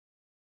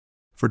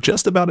for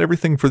just about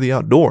everything for the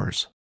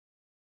outdoors.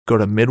 Go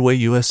to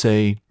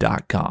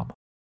MidwayUSA.com.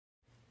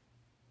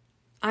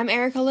 I'm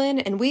Erica Lynn,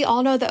 and we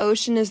all know the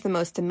ocean is the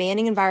most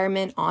demanding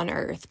environment on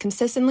Earth,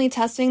 consistently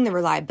testing the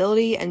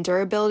reliability and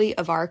durability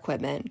of our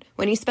equipment.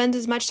 When you spend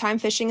as much time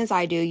fishing as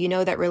I do, you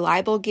know that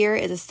reliable gear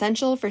is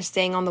essential for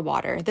staying on the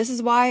water. This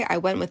is why I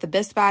went with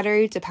Abyss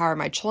Battery to power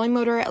my trolling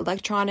motor,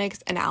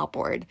 electronics, and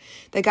outboard.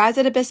 The guys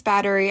at Abyss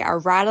Battery are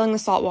rattling the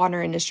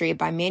saltwater industry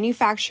by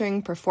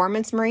manufacturing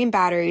performance marine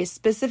batteries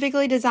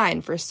specifically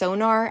designed for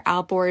sonar,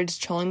 outboards,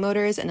 trolling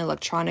motors, and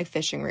electronic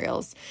fishing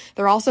reels.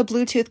 They're also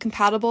Bluetooth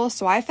compatible,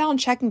 so I found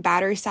checking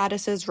battery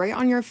statuses right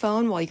on your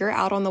phone while you're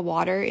out on the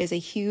water is a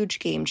huge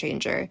game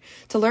changer.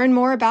 To learn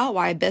more about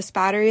why Abyss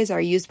batteries are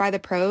used by the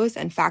pros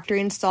and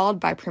factory installed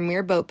by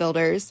premier boat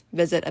builders,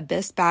 visit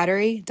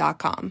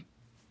abyssbattery.com.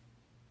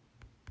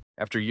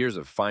 After years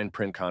of fine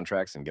print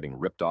contracts and getting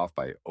ripped off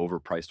by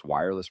overpriced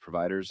wireless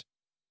providers,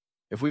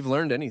 if we've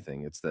learned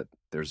anything, it's that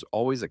there's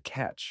always a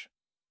catch.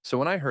 So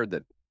when I heard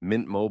that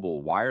Mint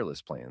Mobile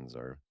wireless plans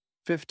are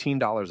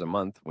 $15 a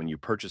month when you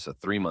purchase a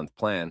 3-month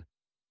plan,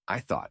 I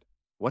thought,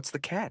 what's the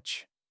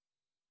catch?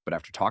 But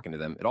after talking to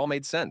them, it all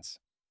made sense.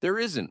 There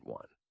isn't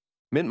one.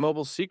 Mint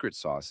Mobile's secret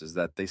sauce is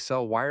that they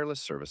sell wireless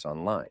service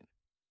online.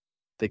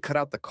 They cut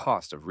out the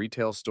cost of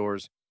retail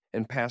stores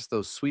and pass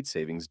those sweet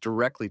savings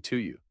directly to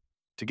you.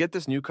 To get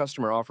this new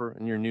customer offer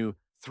and your new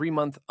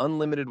 3-month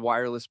unlimited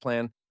wireless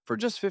plan for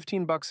just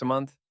 $15 a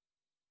month,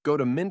 go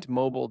to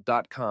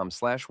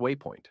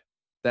mintmobile.com/waypoint.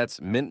 That's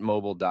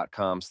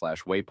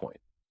mintmobile.com/waypoint.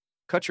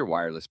 Cut your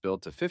wireless bill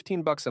to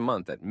 $15 a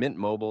month at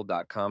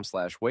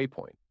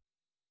mintmobile.com/waypoint.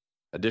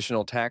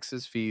 Additional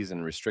taxes, fees,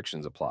 and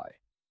restrictions apply.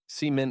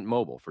 See Mint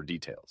Mobile for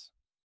details.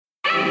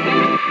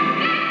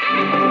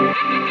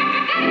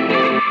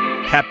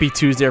 Happy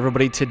Tuesday,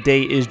 everybody.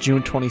 Today is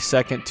June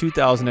 22nd,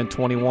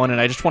 2021, and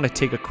I just want to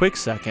take a quick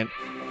second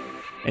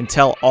and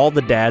tell all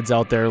the dads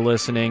out there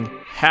listening,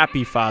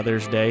 happy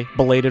Father's Day,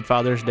 belated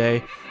Father's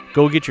Day.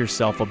 Go get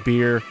yourself a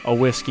beer, a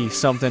whiskey,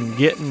 something.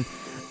 Get in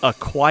a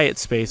quiet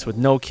space with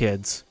no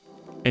kids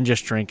and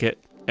just drink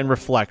it and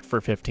reflect for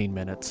 15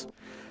 minutes.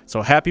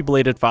 So happy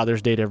belated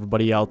Father's Day to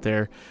everybody out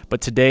there. But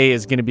today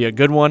is going to be a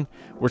good one.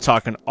 We're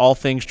talking all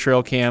things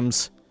trail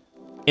cams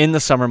in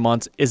the summer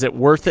months. Is it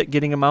worth it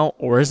getting them out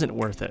or isn't it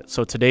worth it?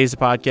 So today's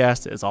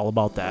podcast is all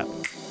about that.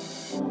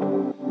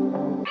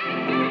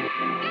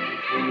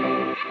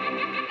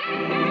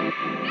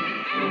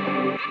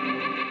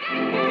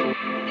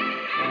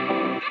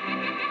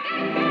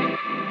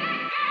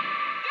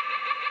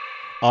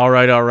 All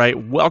right.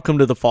 Welcome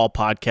to the Fall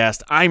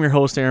Podcast. I'm your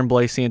host, Aaron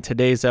Blasey, and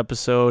today's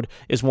episode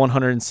is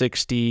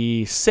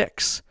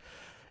 166.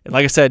 And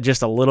like I said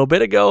just a little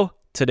bit ago,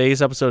 today's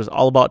episode is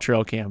all about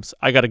trail cams.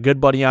 I got a good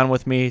buddy on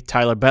with me,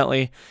 Tyler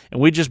Bentley, and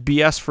we just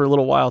BS for a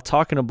little while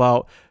talking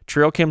about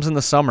trail cams in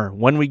the summer,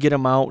 when we get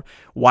them out,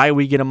 why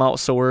we get them out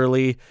so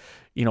early,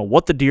 you know,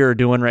 what the deer are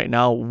doing right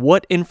now,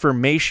 what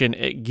information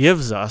it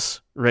gives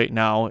us right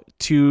now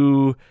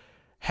to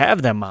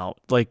have them out.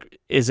 Like,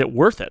 is it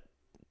worth it?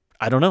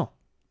 I don't know.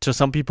 To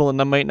some people, it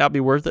might not be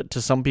worth it.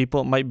 To some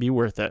people, it might be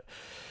worth it.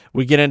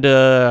 We get into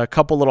a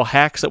couple little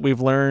hacks that we've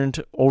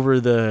learned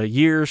over the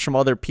years from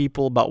other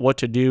people about what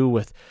to do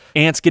with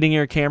ants getting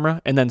your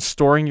camera and then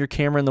storing your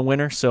camera in the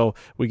winter. So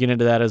we get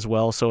into that as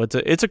well. So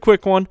it's a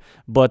quick one,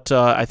 but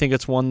I think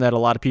it's one that a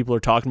lot of people are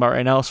talking about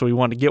right now. So we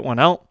want to get one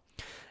out.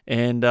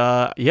 And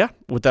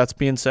with that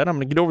being said, I'm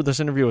going to get over this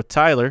interview with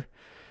Tyler.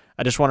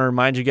 I just want to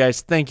remind you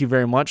guys, thank you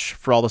very much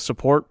for all the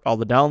support, all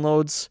the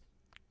downloads.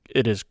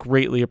 It is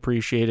greatly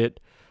appreciated.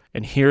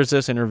 And here's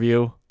this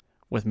interview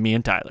with me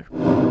and Tyler.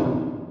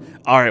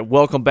 All right,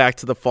 welcome back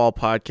to the Fall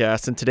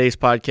Podcast. In today's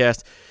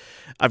podcast,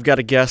 I've got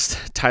a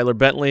guest, Tyler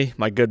Bentley,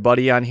 my good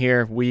buddy on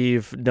here.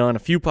 We've done a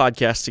few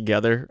podcasts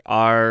together.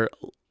 Our,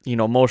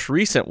 most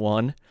recent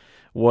one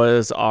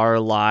was our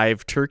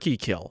live turkey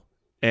kill.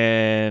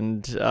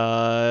 And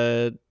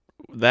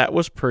that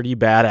was pretty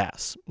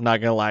badass. I'm not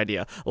going to lie to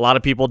you. A lot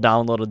of people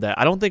downloaded that.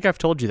 I don't think I've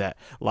told you that.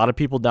 A lot of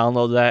people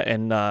downloaded that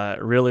and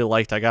really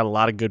liked. I got a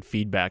lot of good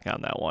feedback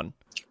on that one.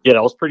 Yeah,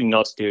 that was pretty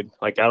nuts, dude.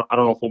 Like, I don't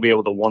know if we'll be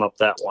able to one-up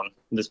that one,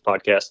 this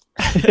podcast.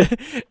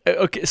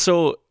 Okay,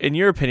 so in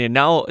your opinion,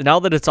 now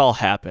that it's all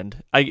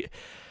happened, I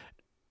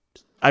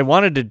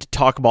wanted to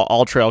talk about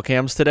all trail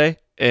cams today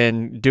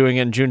and doing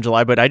it in June,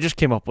 July, but I just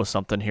came up with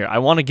something here. I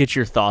want to get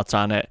your thoughts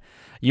on it.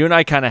 You and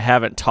I kind of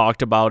haven't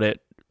talked about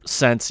it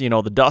since,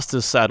 the dust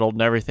is settled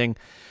and everything.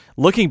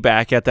 Looking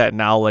back at that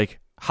now, like,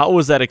 how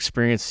was that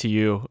experience to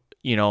you,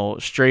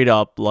 straight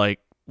up,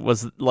 like,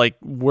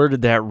 where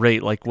did that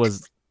rate, like,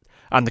 was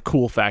on the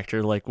cool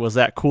factor? Like, was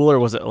that cool or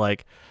was it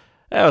like,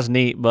 that was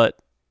neat, but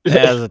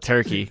as a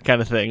turkey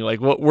kind of thing?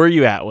 Like, what were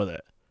you at with it?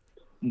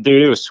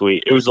 Dude, it was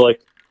sweet. It was like,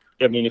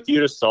 if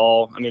you just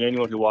saw,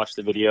 anyone who watched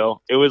the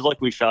video, it was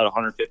like we shot a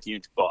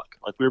 150-inch buck.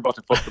 Like, we were about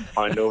to flip the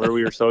blind over.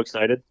 We were so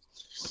excited.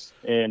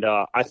 And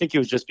I think it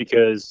was just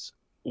because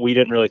we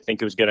didn't really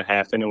think it was going to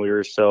happen. And we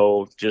were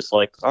so just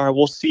like, all right,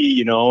 we'll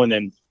see, and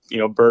then,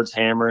 birds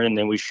hammering, and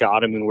then we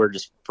shot him and we're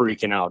just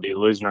freaking out, dude,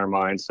 losing our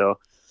minds. So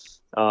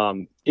I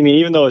mean,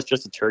 even though it's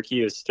just a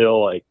turkey, it's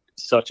still like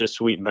such a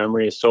sweet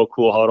memory. It's so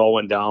cool how it all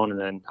went down. And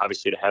then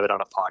obviously to have it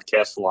on a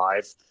podcast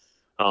live,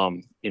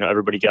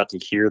 everybody got to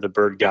hear the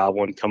bird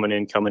gobbling coming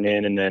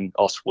in, and then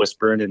us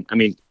whispering. And I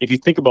mean, if you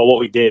think about what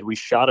we did, we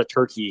shot a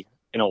turkey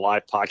in a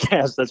live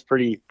podcast. That's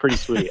pretty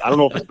sweet. I don't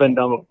know if it's been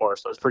done before,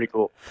 so it's pretty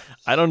cool.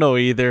 I don't know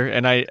either.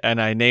 And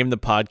I named the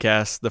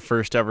podcast the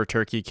first ever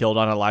turkey killed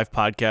on a live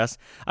podcast.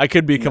 I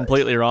could be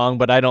completely wrong,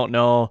 but I don't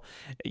know,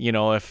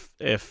 if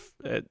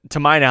to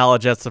my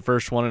knowledge, that's the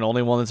first one and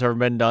only one that's ever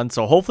been done.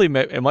 So hopefully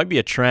it might be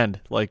a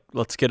trend. Like,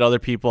 let's get other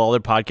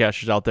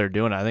podcasters out there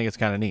doing it. I think it's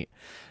kind of neat.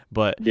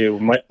 But dude,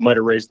 we might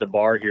have raised the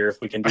bar here if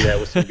we can do that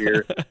with some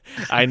deer.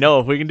 I know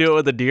if we can do it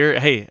with a deer.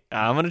 Hey,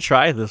 I'm gonna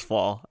try it this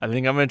fall. I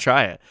think I'm gonna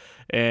try it,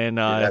 and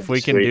if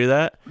we can do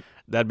that,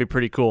 that'd be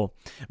pretty cool.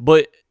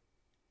 But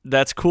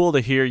that's cool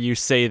to hear you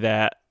say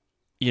that.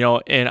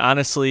 And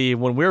honestly,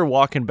 when we were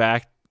walking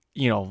back,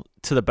 to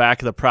the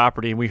back of the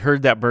property, and we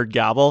heard that bird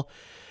gobble,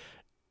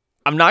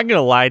 I'm not going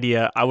to lie to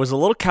you. I was a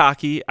little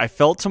cocky. I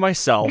felt to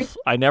myself,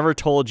 I never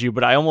told you,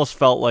 but I almost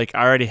felt like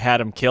I already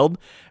had him killed,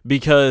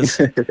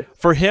 because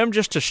for him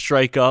just to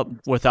strike up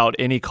without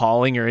any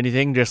calling or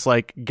anything, just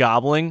like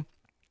gobbling,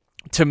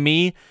 to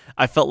me,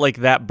 I felt like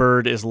that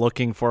bird is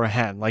looking for a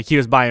hen. Like he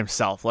was by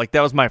himself. Like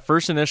that was my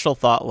first initial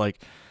thought.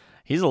 Like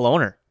he's a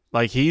loner.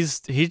 Like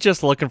he's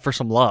just looking for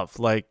some love.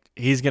 Like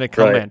he's going to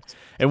come in.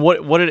 And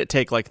what did it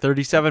take? Like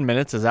 37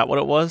 minutes? Is that what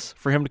it was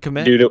for him to come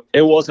in? Dude,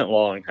 it wasn't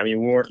long. I mean,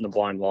 we weren't in the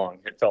blind long.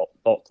 It felt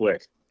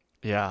quick.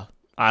 Yeah.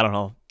 I don't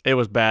know. It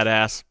was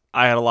badass.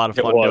 I had a lot of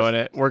fun doing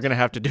it. We're going to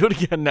have to do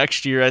it again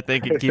next year, I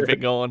think, and keep it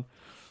going.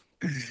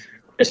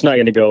 It's not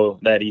going to go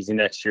that easy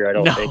next year, I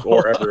don't think,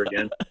 or ever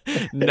again.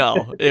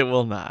 No, it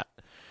will not.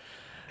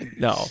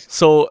 No.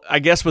 So I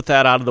guess with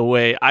that out of the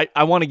way,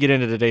 I want to get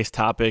into today's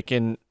topic.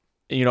 And,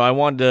 I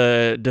wanted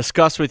to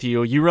discuss with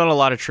you. You run a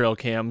lot of trail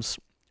cams.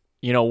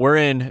 We're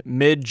in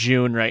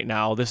mid-June right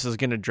now. This is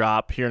going to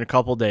drop here in a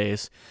couple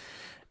days.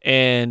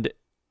 And,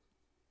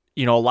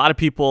 a lot of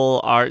people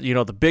are,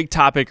 the big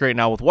topic right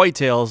now with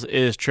whitetails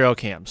is trail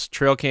cams.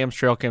 Trail cams.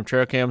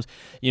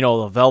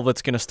 The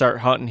velvet's going to start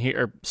hunting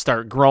here, or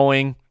start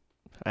growing.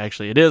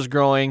 Actually, it is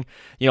growing.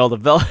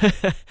 The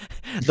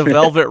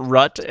velvet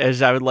rut,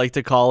 as I would like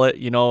to call it,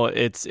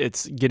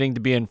 it's getting to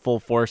be in full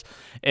force.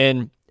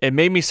 And it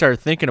made me start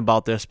thinking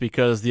about this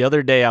because the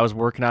other day I was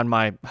working on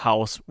my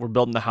house. We're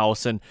building the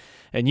house, and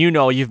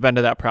you've been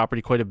to that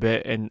property quite a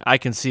bit, and I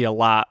can see a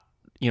lot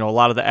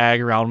of the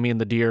ag around me and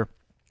the deer.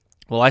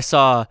 Well, I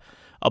saw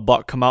a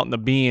buck come out in the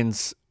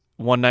beans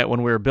one night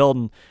when we were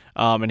building,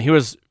 and he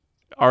was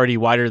already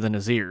wider than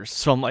his ears.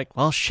 So I'm like,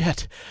 well,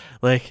 shit.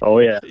 Like, oh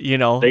yeah,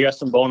 they got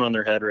some bone on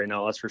their head right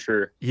now. That's for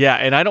sure. Yeah,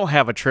 and I don't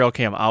have a trail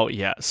cam out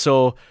yet,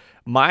 so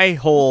I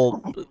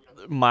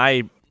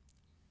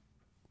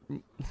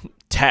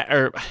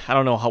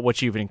don't know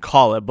what you even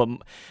call it, but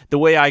the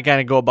way I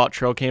kind of go about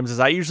trail cams is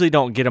I usually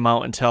don't get them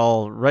out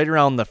until right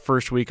around the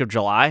first week of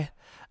July.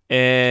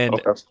 And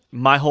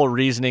my whole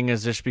reasoning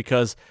is just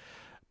because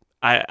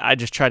I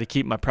just try to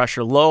keep my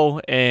pressure low,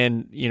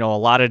 and, a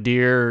lot of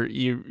deer,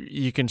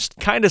 you can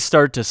kind of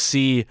start to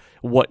see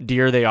what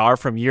deer they are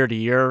from year to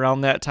year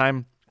around that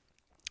time.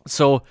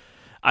 So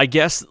I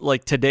guess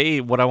like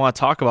today, what I want to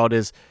talk about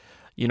is,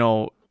 a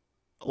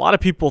lot of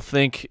people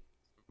think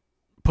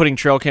putting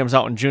trail cams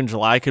out in June,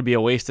 July could be a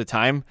waste of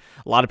time.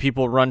 A lot of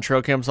people run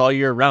trail cams all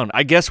year round.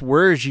 I guess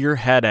where's your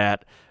head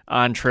at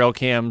on trail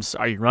cams?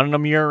 Are you running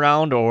them year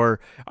round, or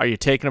are you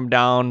taking them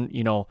down,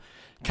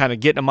 kind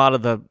of getting them out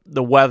of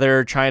the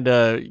weather, trying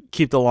to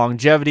keep the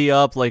longevity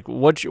up? Like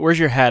where's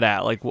your head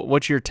at? Like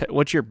what's your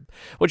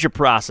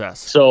process?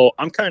 So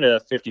I'm kind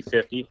of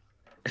 50-50.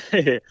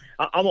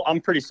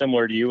 I'm pretty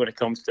similar to you when it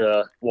comes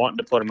to wanting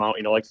to put them out,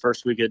 like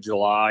first week of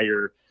July,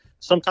 or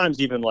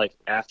sometimes even like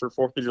after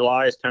 4th of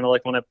July is kind of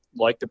like when I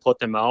like to put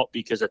them out,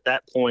 because at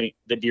that point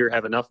the deer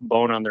have enough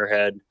bone on their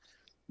head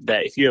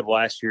that if you have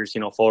last year's,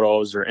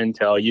 photos or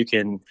intel, you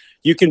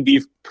can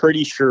be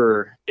pretty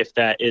sure if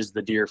that is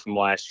the deer from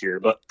last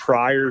year. But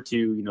prior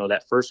to,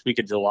 that first week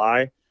of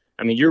July,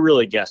 I mean, you're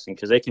really guessing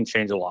because they can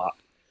change a lot.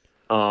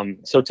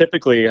 So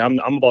typically I'm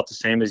about the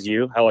same as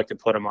you. I like to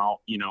put them out,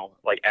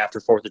 like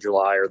after 4th of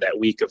July or that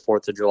week of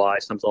 4th of July,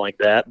 something like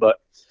that. But,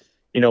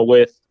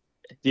 with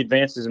the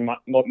advances in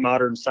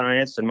modern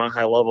science and my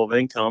high level of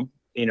income,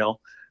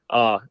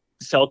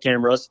 cell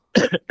cameras.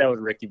 That was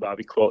a Ricky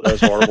Bobby quote. That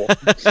was horrible.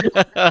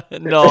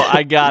 No,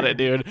 I got it,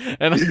 dude.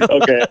 And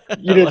okay,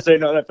 you didn't say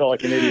no. That felt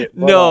like an idiot.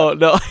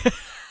 No.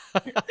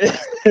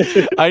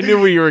 I knew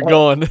where you were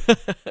going.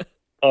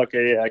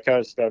 Okay, yeah, I kind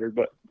of stuttered,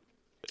 but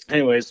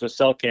anyways, so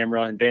cell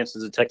camera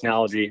advances in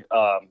technology.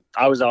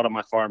 I was out on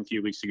my farm a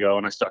few weeks ago,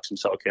 and I stuck some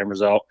cell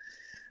cameras out,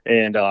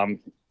 and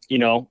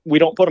we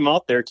don't put them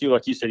out there too.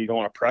 Like you said, you don't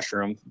want to pressure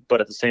them,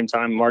 but at the same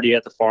time, I'm already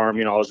at the farm.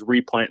 I was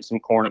replanting some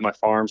corn at my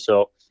farm,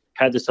 so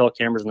had the cell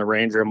cameras in the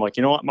Ranger. I'm like,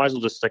 you know what, might as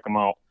well just stick them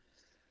out,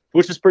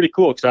 which is pretty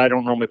cool because I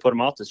don't normally put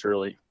them out this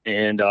early.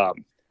 And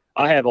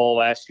I have all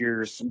last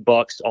year's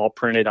bucks all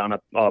printed on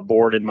a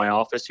board in my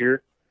office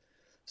here.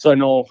 So I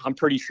know, I'm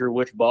pretty sure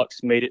which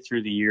bucks made it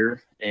through the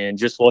year, and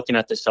just looking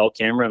at the cell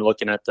camera and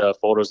looking at the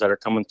photos that are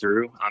coming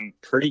through, I'm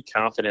pretty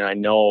confident I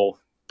know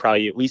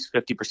probably at least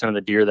 50% of the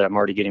deer that I'm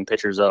already getting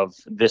pictures of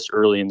this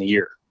early in the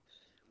year,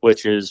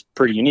 which is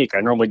pretty unique.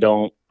 I normally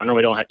don't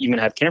even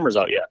have cameras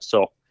out yet.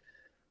 So,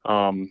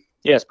 yeah,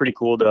 it's pretty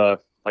cool to,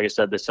 like I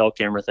said, the cell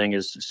camera thing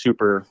is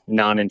super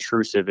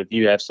non-intrusive. If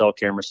you have cell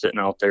cameras sitting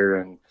out there,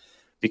 and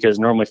because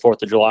normally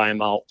 4th of July,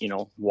 I'm out,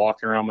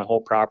 walking around my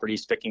whole property,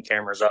 sticking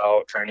cameras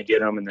out, trying to get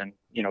them. And then,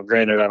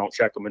 granted, I don't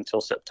check them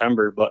until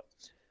September, but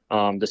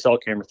the cell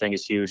camera thing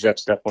is huge.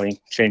 That's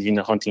definitely changing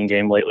the hunting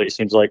game lately, it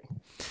seems like.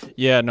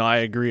 Yeah, no, I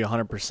agree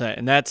 100%.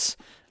 And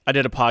I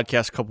did a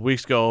podcast a couple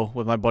weeks ago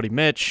with my buddy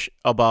Mitch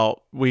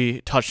about,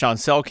 we touched on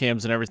cell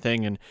cams and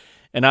everything.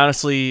 And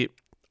honestly,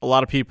 a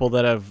lot of people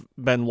that have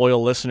been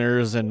loyal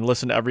listeners and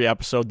listened to every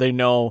episode, they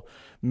know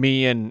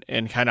me and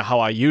kind of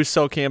how I use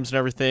cell cams and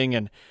everything.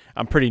 And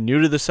I'm pretty new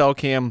to the cell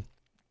cam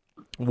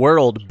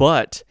world,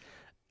 but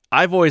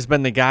I've always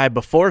been the guy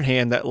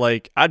beforehand that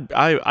like,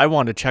 I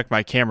wanted to check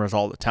my cameras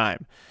all the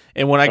time.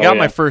 And when I got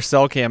my first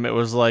cell cam, it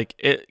was like,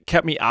 it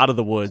kept me out of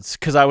the woods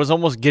because I was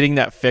almost getting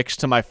that fixed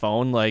to my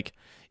phone. Like,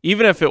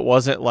 even if it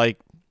wasn't like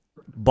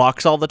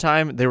bucks all the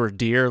time, they were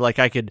deer. Like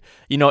I could,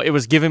 it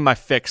was giving my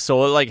fix.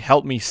 So it like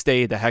helped me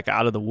stay the heck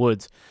out of the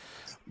woods.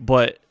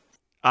 But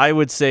I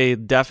would say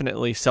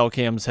definitely cell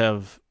cams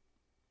have,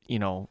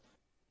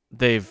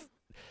 they've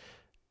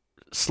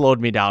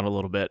slowed me down a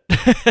little bit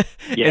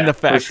in the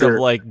fact of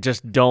like,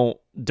 just don't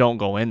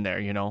go in there,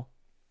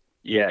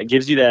 Yeah, it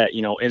gives you that,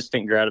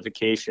 instant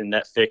gratification,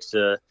 that fix,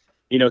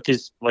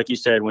 because like you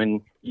said,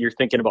 when you're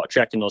thinking about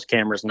checking those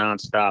cameras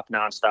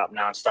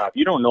nonstop,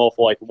 you don't know if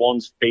like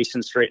one's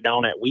facing straight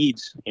down at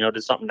weeds,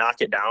 did something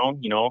knock it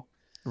down,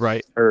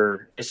 Right.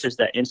 Or it's just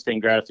that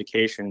instant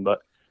gratification. But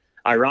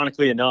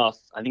ironically enough,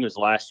 I think it was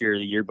last year or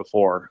the year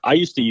before, I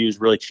used to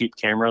use really cheap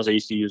cameras. I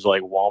used to use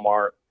like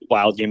Walmart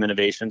Wild Game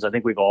Innovations. I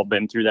think we've all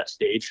been through that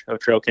stage of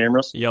trail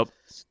cameras. Yep.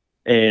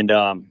 And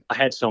I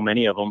had so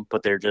many of them,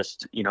 but they're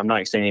just, I'm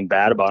not saying anything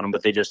bad about them,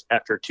 but they just,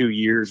 after 2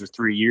 years or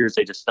 3 years,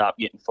 they just stop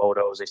getting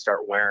photos. They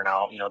start wearing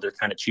out. They're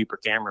kind of cheaper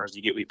cameras.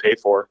 You get what you pay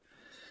for.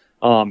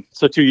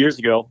 So 2 years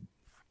ago,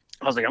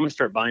 I was like, I'm going to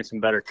start buying some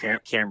better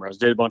cameras.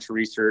 Did a bunch of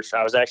research.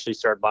 I was actually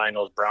started buying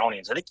those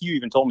Brownings. I think you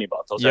even told me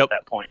about those at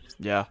that point.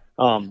 Yeah.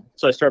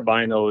 So I started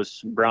buying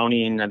those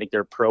Browning. I think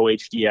they're Pro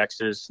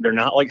HDXs. They're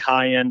not like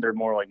high end. They're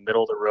more like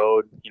middle of the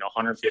road,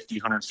 150,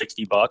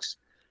 160 bucks.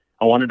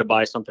 I wanted to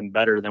buy something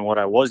better than what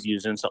I was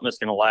using, something that's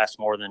going to last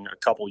more than a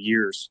couple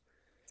years.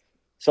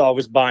 So I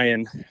was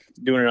doing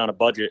it on a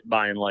budget,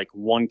 buying like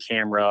 1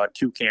 camera,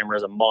 2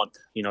 cameras a month,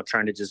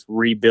 trying to just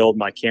rebuild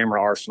my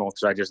camera arsenal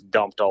because I just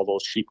dumped all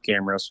those cheap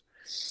cameras.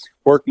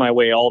 Worked my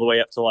way all the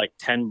way up to like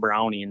 10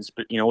 Brownings,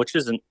 but, which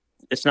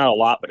it's not a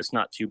lot, but it's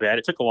not too bad.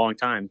 It took a long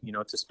time,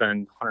 to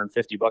spend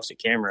 $150 a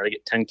camera to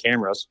get 10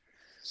 cameras.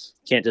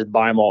 Can't just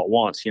buy them all at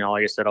once.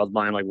 Like I said, I was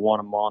buying like 1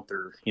 a month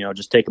or,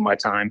 just taking my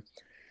time.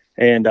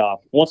 And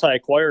once I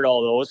acquired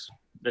all those,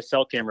 the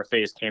cell camera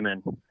phase came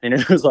in, and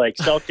it was like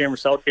cell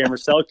cameras.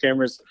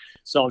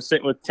 So I'm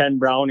sitting with 10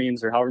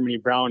 Brownings or however many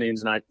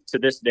Brownings, and to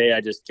this day, I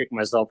just kick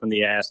myself in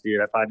the ass,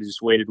 dude. If I'd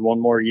just waited 1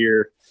 more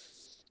year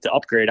to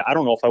upgrade, I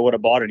don't know if I would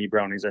have bought any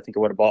Brownings. I think I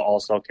would have bought all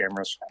cell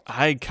cameras.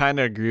 I kind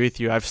of agree with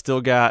you. I've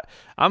still got,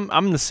 I'm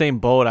in the same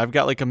boat. I've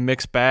got like a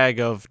mixed bag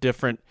of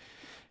different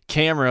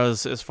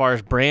cameras as far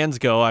as brands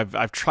go.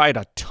 I've tried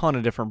a ton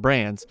of different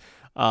brands.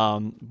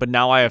 But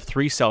now I have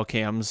 3 cell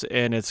cams,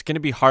 and it's going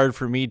to be hard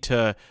for me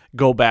to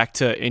go back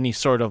to any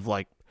sort of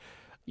like,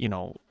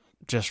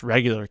 just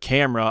regular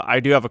camera.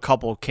 I do have a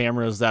couple of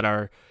cameras that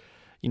are,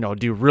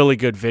 do really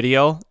good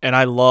video. And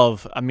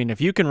if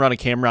you can run a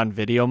camera on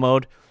video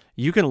mode,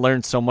 you can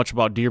learn so much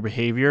about deer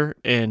behavior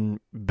in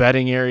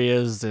bedding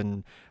areas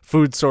and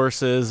food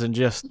sources, and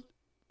just,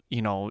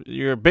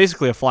 you're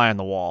basically a fly on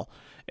the wall,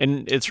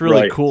 and it's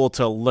really cool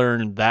to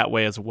learn that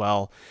way as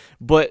well.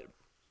 But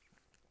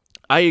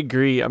I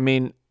agree.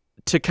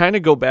 To kind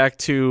of go back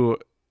to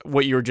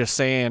what you were just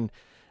saying,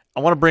 I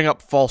want to bring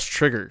up false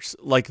triggers.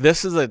 Like,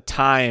 this is a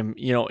time,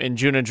 in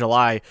June and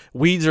July,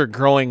 weeds are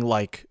growing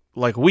like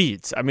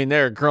weeds.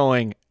 They're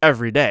growing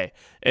every day,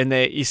 and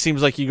it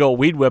seems like you go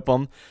weed whip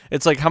them.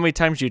 It's like how many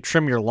times do you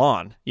trim your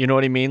lawn? You know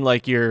what I mean?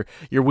 Like you're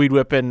weed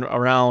whipping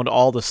around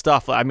all the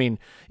stuff.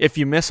 If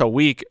you miss a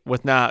week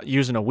with not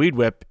using a weed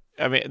whip,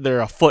 they're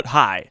a foot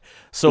high.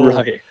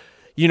 So,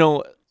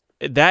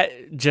 that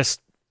just,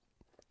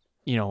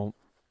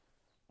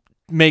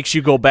 makes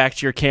you go back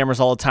to your cameras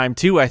all the time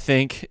too, I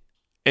think.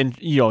 And,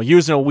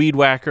 using a weed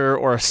whacker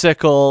or a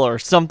sickle or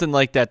something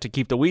like that to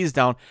keep the weeds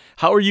down.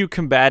 How are you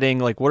combating,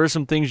 like, what are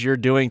some things you're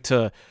doing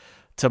to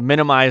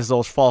minimize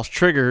those false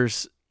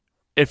triggers?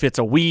 If it's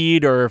a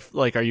weed, or if,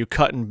 like, are you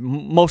cutting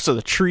most of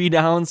the tree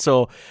down?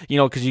 So,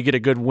 cause you get a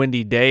good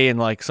windy day and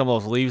like some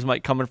of those leaves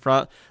might come in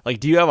front. Like,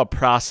 do you have a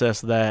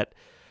process that,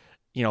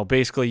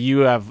 basically you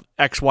have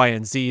X, Y,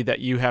 and Z that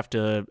you have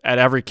to, at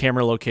every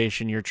camera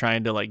location, you're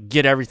trying to like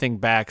get everything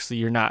back so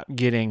you're not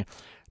getting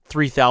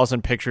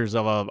 3,000 pictures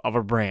of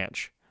a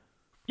branch?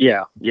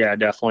 Yeah,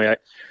 definitely.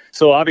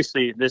 So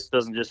obviously this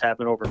doesn't just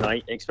happen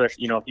overnight,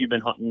 especially, if you've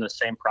been hunting the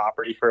same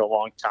property for a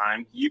long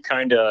time, you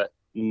kind of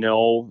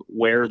know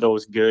where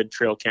those good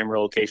trail camera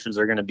locations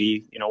are going to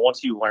be.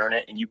 Once you learn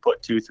it and you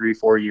put 2, 3,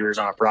 4 years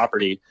on a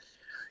property,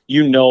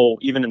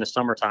 even in the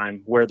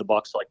summertime where the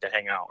bucks like to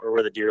hang out or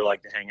where the deer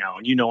like to hang out.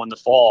 And in the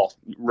fall,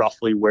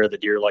 roughly where the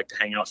deer like to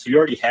hang out. So you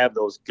already have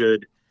those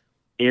good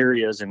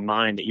areas in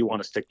mind that you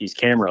want to stick these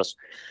cameras.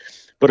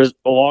 But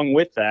along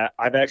with that,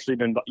 I've actually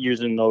been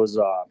using those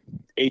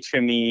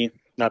HME,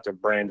 not the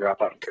brand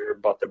drop, I don't care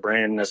about the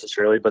brand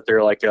necessarily, but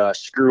they're like a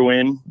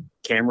screw-in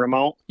camera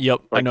mount.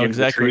 Yep, like I know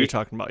exactly what you're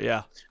talking about,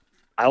 yeah.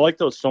 I like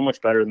those so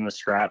much better than the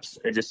straps.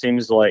 It just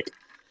seems like,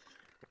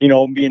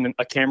 being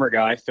a camera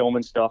guy,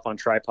 filming stuff on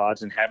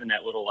tripods and having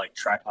that little like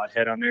tripod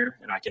head on there,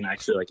 and I can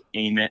actually like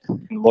aim it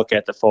and look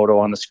at the photo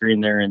on the screen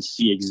there and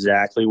see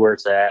exactly where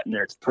it's at. And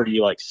it's pretty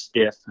like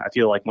stiff. I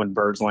feel like when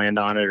birds land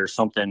on it or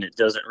something, it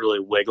doesn't really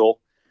wiggle.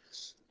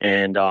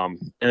 And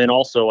then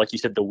also, like you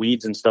said, the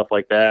weeds and stuff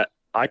like that.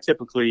 I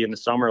typically in the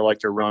summer like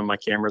to run my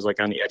cameras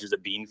like on the edges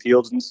of bean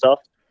fields and stuff.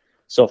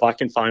 So if I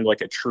can find like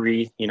a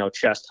tree,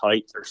 chest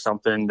height or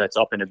something that's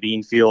up in a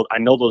bean field, I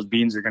know those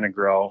beans are going to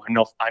grow.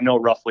 I know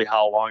roughly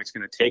how long it's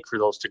going to take for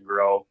those to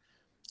grow.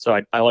 So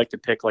I like to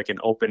pick like an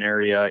open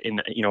area in,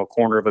 a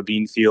corner of a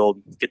bean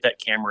field, get that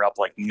camera up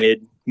like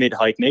mid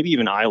height, maybe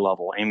even eye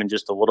level, aiming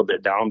just a little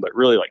bit down, but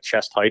really like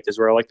chest height is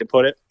where I like to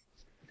put it.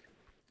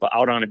 But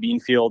out on a bean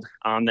field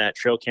on that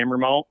trail camera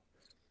mount.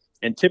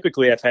 And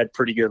typically I've had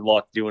pretty good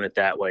luck doing it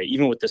that way,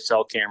 even with the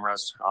cell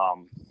cameras.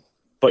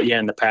 But yeah,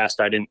 in the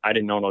past, I didn't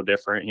know no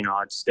different.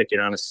 I'd stick it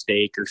on a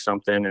stake or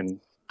something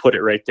and put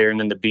it right there. And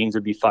then the beans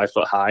would be 5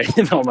 foot high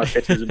and all my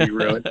pictures would be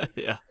ruined.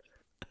 Yeah.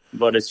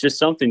 But it's just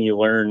something you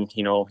learn,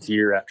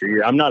 year after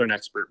year. I'm not an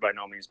expert by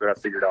no means, but I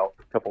figured out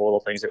a couple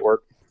little things that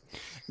work.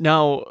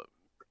 Now,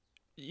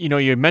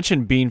 you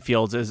mentioned bean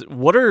fields.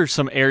 What are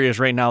some areas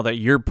right now that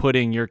you're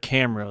putting your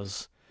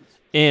cameras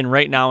in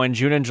right now in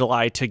June and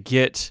July to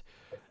get,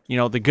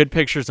 the good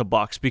pictures of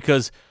bucks?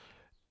 Because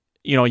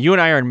you and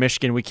I are in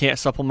Michigan. We can't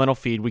supplemental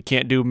feed. We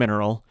can't do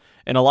mineral.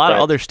 And a lot of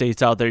other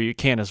states out there, you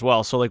can as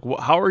well. So, like,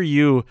 how are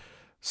you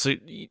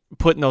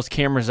putting those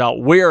cameras out?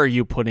 Where are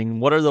you putting?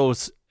 What are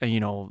those,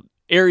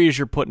 areas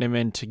you're putting them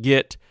in to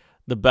get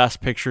the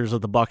best pictures of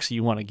the bucks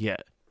you want to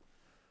get?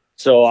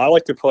 So I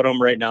like to put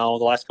them right now,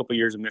 the last couple of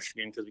years in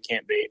Michigan, because we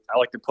can't bait. I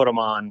like to put them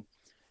on,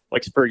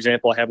 like, for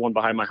example, I have one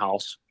behind my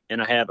house,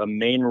 and I have a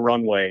main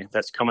runway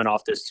that's coming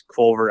off this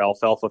clover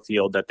alfalfa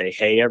field that they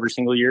hay every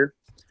single year.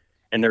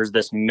 And there's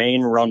this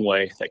main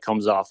runway that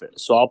comes off it.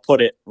 So I'll put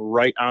it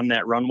right on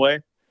that runway.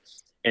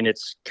 And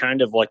it's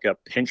kind of like a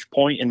pinch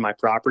point in my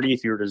property.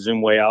 If you were to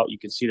zoom way out, you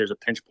can see there's a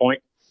pinch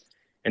point.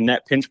 And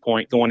that pinch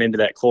point going into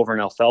that clover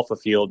and alfalfa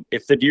field,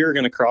 if the deer are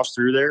going to cross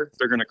through there,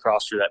 they're going to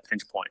cross through that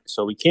pinch point.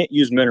 So we can't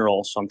use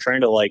minerals. So I'm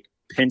trying to like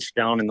pinch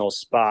down in those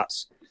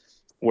spots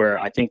where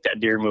I think that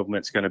deer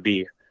movement's going to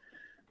be.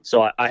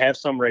 So I have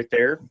some right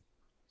there.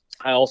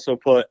 I also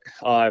put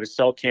I have a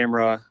cell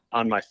camera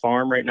on my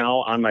farm right now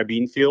on my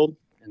bean field.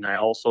 And I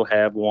also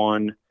have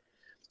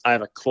I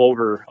have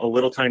a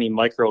little tiny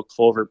micro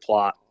clover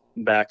plot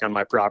back on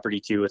my property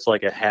too. It's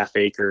like a half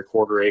acre,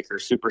 quarter acre,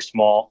 super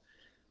small,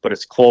 but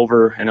it's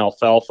clover and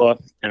alfalfa.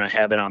 And I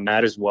have it on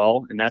that as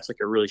well. And that's like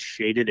a really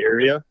shaded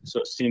area. So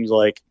it seems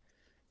like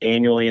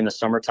annually in the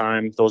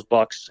summertime, those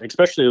bucks,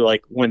 especially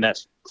like when that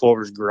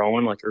clover's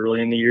growing, like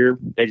early in the year,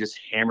 they just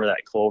hammer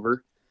that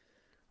clover.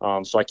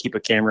 So I keep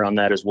a camera on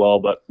that as well,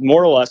 but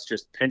more or less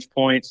just pinch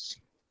points,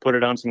 put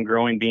it on some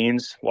growing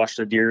beans, watch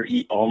the deer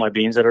eat all my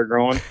beans that are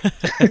growing.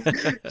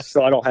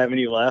 So I don't have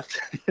any left.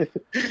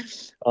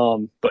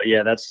 But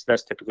yeah, that's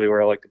typically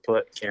where I like to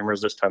put cameras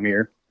this time of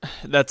year.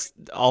 That's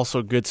also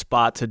a good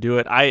spot to do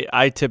it.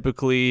 I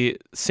typically,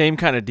 same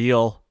kind of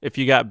deal. If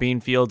you got bean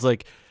fields,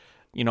 like,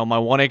 my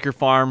 1 acre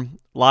farm,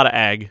 a lot of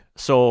ag.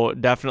 So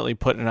definitely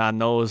putting it on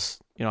those,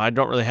 I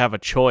don't really have a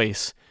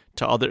choice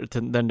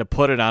than to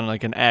put it on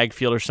like an ag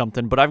field or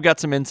something. But I've got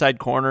some inside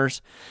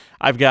corners.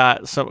 I've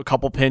got a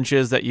couple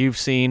pinches that you've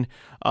seen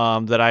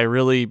that I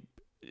really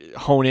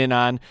hone in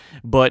on.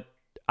 But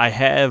I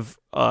have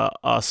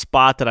a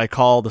spot that I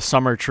call the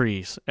summer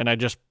trees, and I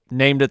just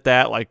named it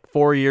that like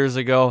 4 years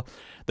ago.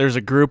 There's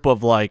a group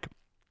of like,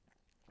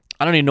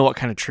 I don't even know what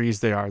kind of trees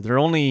they are. They're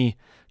only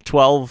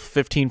 12,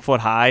 15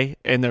 foot high,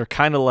 and they're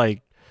kind of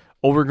like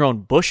overgrown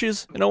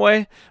bushes in a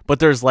way, but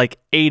there's like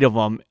 8 of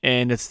them,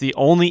 and it's the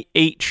only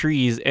 8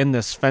 trees in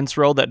this fence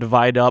row that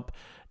divide up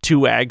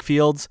 2 ag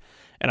fields.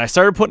 And I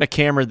started putting a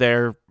camera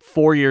there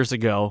 4 years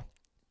ago,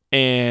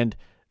 and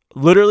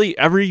literally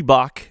every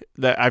buck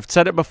that I've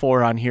said it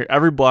before on here,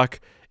 every buck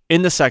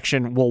in the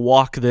section will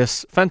walk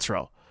this fence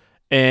row.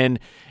 And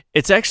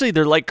it's actually,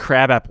 they're like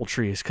crabapple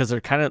trees, because they're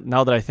kind of,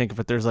 now that I think of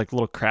it, there's like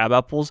little crab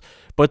apples,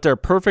 but they're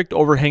perfect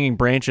overhanging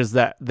branches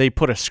that they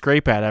put a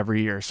scrape at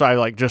every year. So I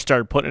like just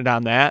started putting it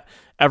on that.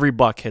 Every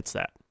buck hits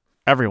that.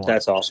 Everyone.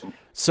 That's awesome.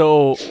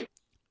 So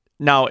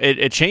Now,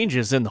 it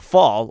changes in the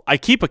fall. I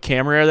keep a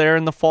camera there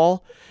in the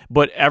fall,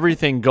 but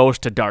everything goes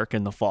to dark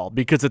in the fall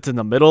because it's in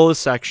the middle of the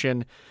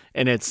section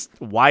and it's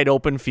wide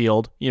open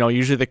field.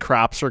 Usually the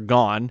crops are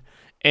gone.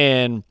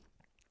 And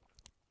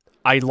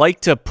I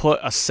like to put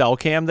a cell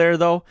cam there,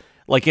 though,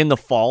 like in the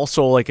fall.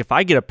 So, like, if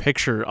I get a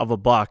picture of a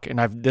buck, and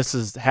this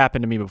has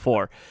happened to me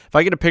before, if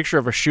I get a picture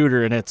of a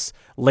shooter and it's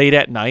late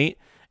at night,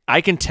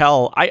 I can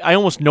tell, I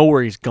almost know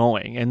where he's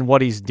going and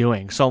what he's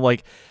doing. So,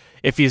 like,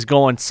 if he's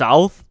going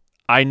south,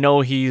 I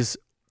know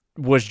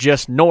was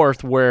just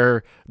north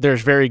where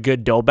there's very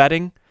good doe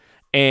bedding,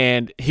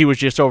 and he was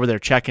just over there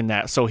checking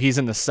that. So he's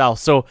in the south.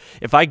 So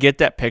if I get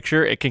that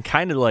picture, it can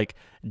kind of like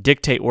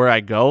dictate where I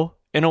go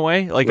in a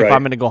way. Like if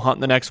I'm going to go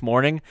hunting the next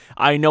morning,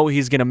 I know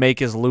he's going to make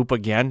his loop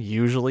again,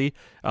 usually.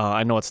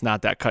 I know it's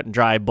not that cut and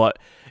dry, but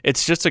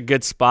it's just a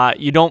good spot.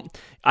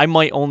 I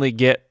might only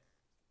get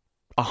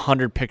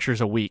 100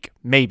 pictures a week,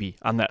 maybe,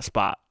 on that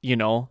spot,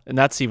 and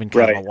that's even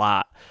kind of a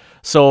lot.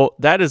 So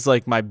that is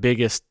like my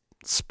biggest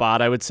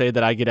spot, I would say,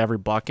 that I get every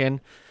buck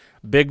in.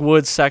 Big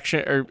woods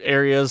section or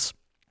areas,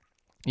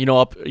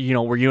 up,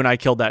 where you and I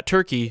killed that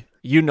turkey,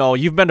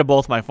 you've been to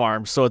both my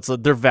farms, so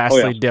they're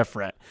vastly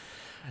different.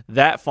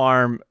 That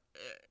farm,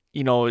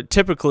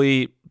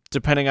 typically,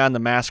 depending on the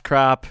mass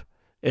crop,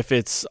 if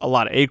it's a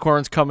lot of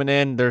acorns coming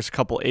in, there's a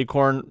couple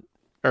acorn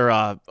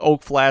or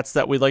oak flats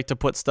that we like to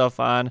put stuff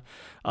on,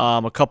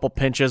 a couple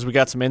pinches. We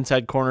got some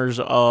inside corners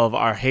of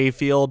our hay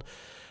field.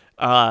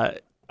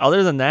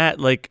 Other than that,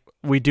 like,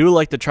 we do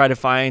like to try to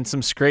find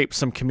some scrapes,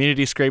 some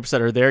community scrapes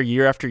that are there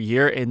year after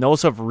year, and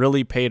those have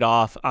really paid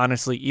off,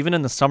 honestly, even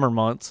in the summer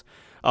months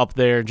up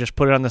there. Just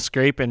put it on the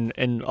scrape, and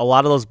a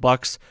lot of those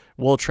bucks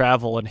will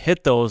travel and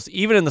hit those,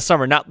 even in the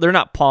summer. They're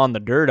not pawing the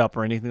dirt up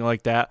or anything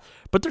like that,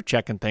 but they're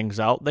checking things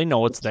out. They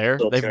know it's there.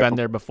 They've been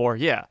there before.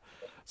 Yeah.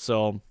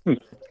 So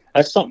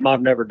that's something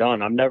I've never done.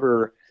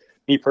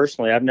 Me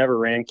personally, I've never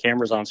ran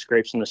cameras on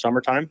scrapes in the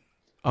summertime.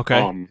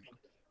 Okay.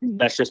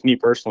 That's just me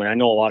personally. I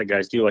know a lot of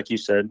guys do, like you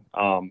said.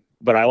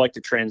 But I like to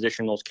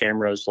transition those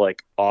cameras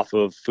like off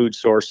of food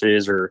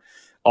sources or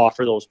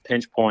offer those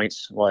pinch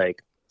points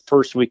like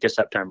first week of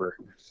September.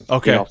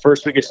 Okay.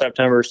 First week of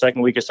September,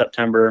 second week of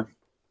September,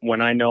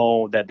 when I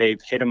know that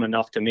they've hit them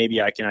enough to maybe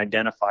I can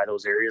identify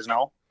those areas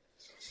now.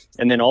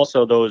 And then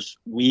also those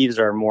weeds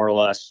are more or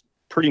less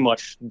pretty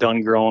much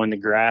done growing. The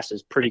grass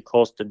is pretty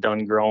close to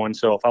done growing.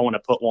 So if I want to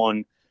put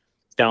one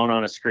down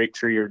on a scrape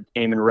tree or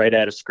aiming right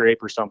at a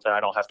scrape or something, I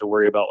don't have to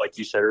worry about, like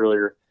you said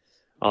earlier,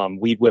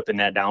 weed whipping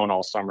that down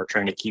all summer,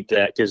 trying to keep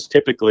that. Because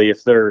typically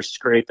if they're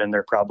scraping,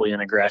 they're probably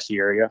in a grassy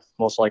area,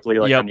 most likely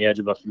on the edge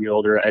of a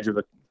field or edge of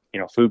a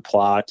food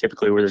plot,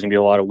 typically where there's gonna be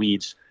a lot of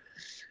weeds.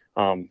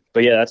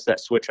 But yeah, that's that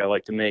switch I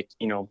like to make,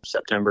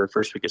 September,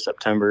 first week of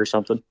September or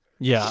something.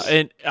 Yeah.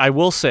 And I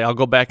will say, I'll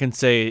go back and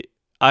say,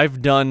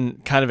 I've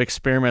done kind of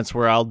experiments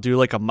where I'll do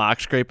like a mock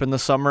scrape in the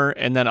summer,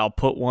 and then I'll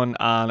put one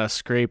on a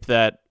scrape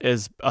that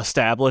is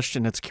established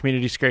and it's a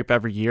community scrape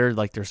every year.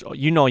 Like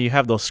you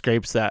have those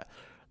scrapes that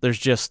there's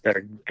just that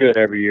are good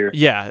every year.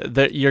 Yeah,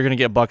 that you're going to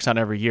get bucks on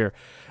every year.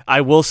 I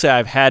will say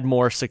I've had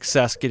more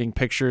success getting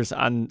pictures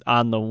on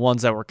the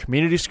ones that were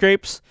community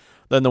scrapes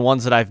than the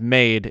ones that I've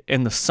made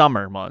in the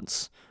summer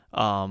months.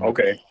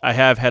 Okay. I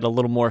have had a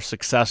little more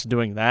success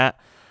doing that.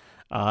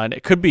 And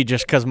it could be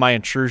just because my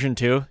intrusion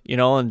too,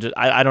 and just,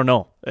 I don't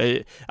know.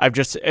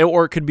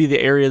 Or it could be the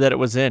area that it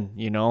was in,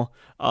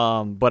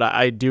 but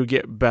I do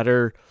get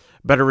better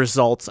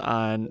results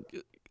on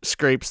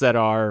scrapes that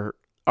are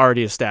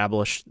already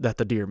established that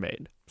the deer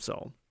made.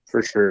 So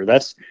for sure.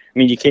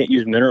 You can't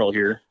use mineral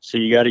here, so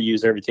you got to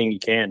use everything you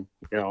can,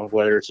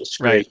 whether it's a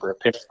scrape or a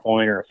pinch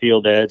point or a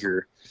field edge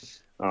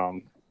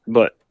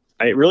but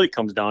it really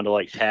comes down to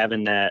like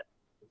having that,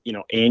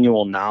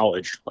 annual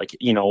knowledge. Like,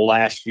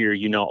 last year,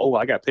 oh,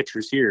 I got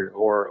pictures here,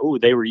 or, oh,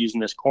 they were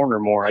using this corner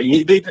more.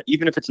 Even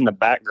if it's in the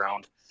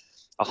background,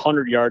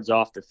 100 yards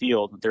off the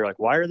field, they're like,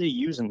 why are they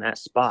using that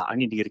spot? I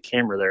need to get a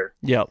camera there.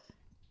 Yep.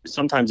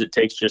 Sometimes it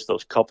takes just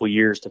those couple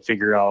years to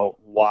figure out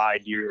why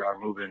deer are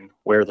moving,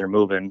 where they're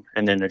moving,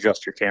 and then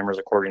adjust your cameras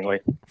accordingly.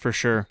 For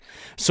sure.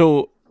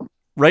 So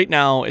right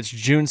now it's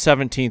June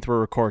 17th. We're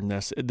recording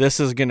this. This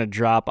is going to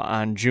drop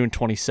on June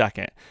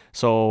 22nd.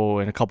 So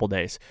in a couple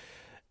days.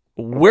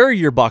 Where are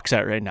your bucks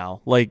at right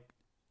now? Like,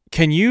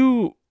 can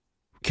you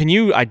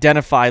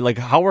identify, like,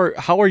 how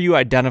are you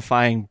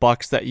identifying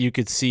bucks that you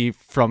could see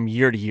from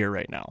year to year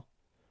right now?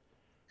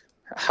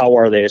 How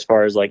are they as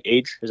far as like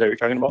age? Is that what you're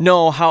talking about?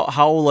 No,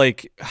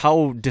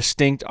 how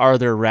distinct are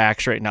their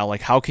racks right now?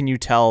 Like, how can you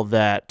tell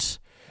that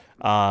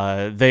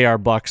they are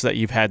bucks that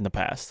you've had in the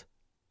past?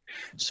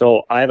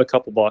 So I have a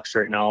couple bucks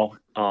right now,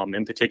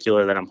 in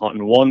particular that I'm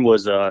hunting. One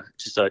was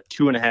just a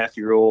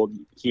 2.5-year-old.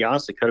 He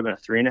honestly could have been a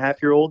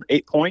 3.5-year-old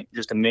 8-point,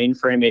 just a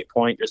mainframe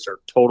 8-point, just a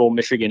total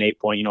Michigan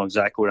 8-point. You know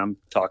exactly what I'm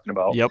talking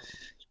about. Yep.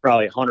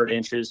 Probably 100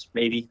 inches,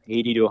 maybe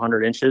 80 to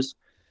 100 inches.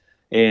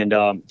 And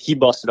he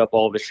busted up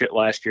all of his shit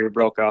last year,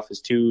 broke off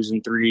his 2s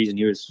and 3s, and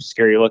he was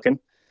scary looking.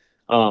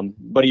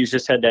 But he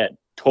just had that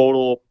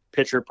total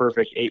picture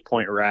perfect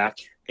 8-point rack.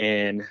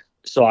 And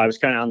So I was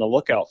kind of on the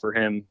lookout for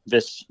him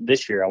this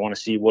year. I want to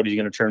see what he's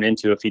going to turn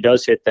into. If he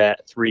does hit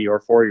that 3 or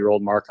 4 year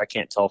old mark, I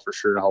can't tell for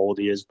sure how old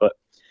he is, but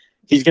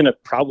he's going to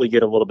probably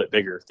get a little bit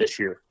bigger this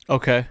year.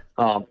 Okay.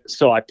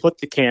 So I put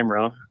the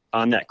camera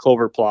on that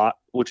clover plot,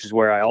 which is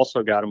where I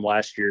also got him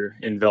last year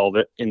in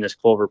velvet, in this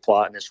clover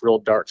plot, in this real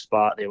dark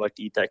spot. They like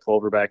to eat that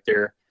clover back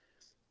there.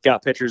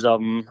 Got pictures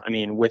of him. I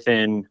mean,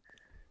 within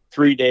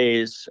 3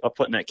 days of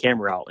putting that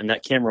camera out, and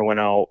that camera went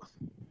out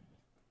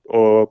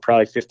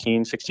probably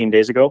 15, 16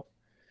 days ago.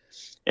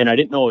 And I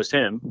didn't know it was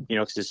him,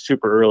 because it's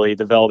super early.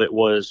 The velvet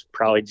was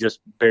probably just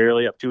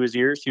barely up to his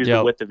ears. He was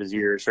the width of his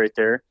ears right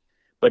there.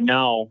 But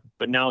now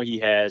he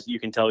has, you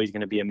can tell he's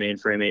going to be a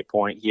mainframe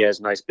 8-point. He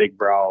has nice big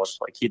brows.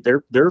 Like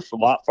they're a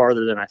lot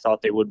farther than I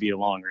thought they would be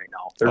along right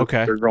now.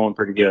 They're growing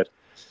pretty good.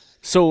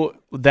 So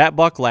that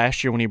buck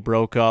last year when he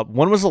broke up,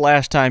 when was the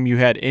last time you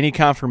had any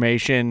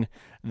confirmation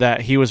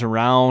that he was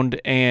around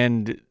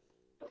and,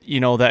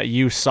 that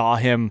you saw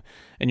him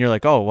and you're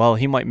like, oh, well,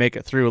 he might make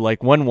it through?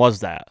 Like, when was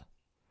that?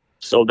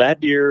 So that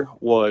deer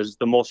was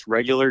the most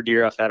regular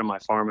deer I've had on my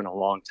farm in a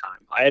long time.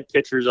 I had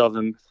pictures of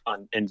him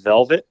in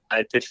velvet. I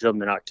had pictures of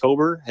him in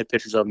October, had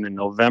pictures of him in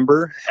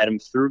November, had him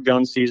through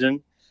gun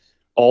season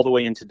all the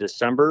way into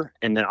December.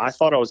 And then I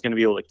thought I was going to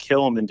be able to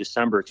kill him in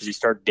December because he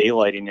started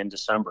daylighting in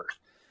December.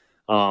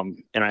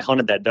 And I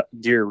hunted that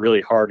deer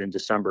really hard in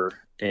December.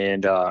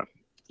 And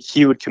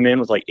he would come in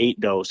with like 8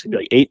 does. He'd be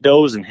like 8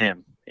 does and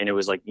him. And it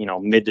was like,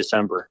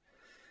 mid-December.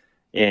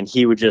 And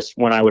he would just,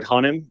 when I would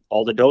hunt him,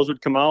 all the does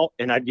would come out,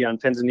 and I'd be on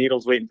pins and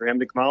needles waiting for him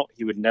to come out.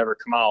 He would never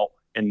come out.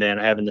 And then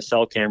having the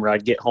cell camera,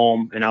 I'd get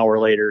home an hour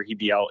later, he'd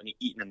be out and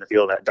eating in the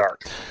field that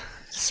dark.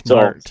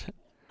 Smart. So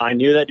I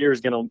knew that deer was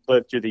going to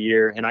live through the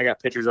year, and I got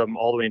pictures of him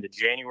all the way into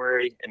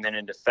January and then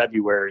into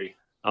February.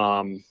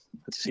 Let's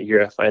see here.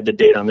 If I had the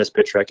date on this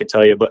picture, I could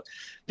tell you. But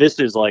this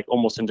is like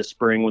almost into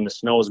spring when the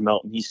snow is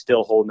melting. He's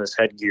still holding his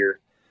headgear.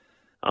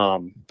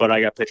 But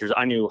I got pictures.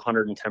 I knew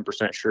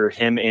 110% sure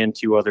him and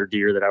 2 other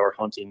deer that I were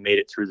hunting made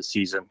it through the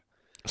season.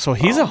 So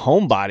he's a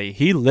homebody.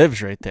 He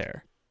lives right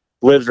there.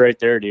 Lives right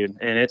there, dude.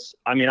 And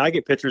I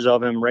get pictures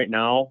of him right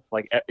now.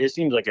 Like, it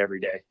seems like every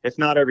day. If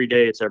not every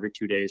day, it's every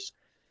 2 days.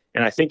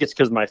 And I think it's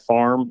because my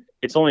farm,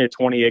 it's only a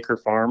 20-acre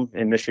farm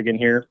in Michigan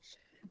here,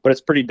 but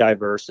it's pretty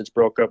diverse. It's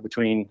broke up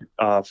between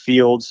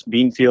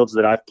bean fields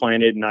that I've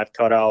planted and I've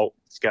cut out.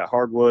 It's got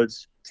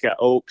hardwoods. It's got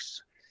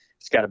oaks.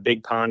 It's got a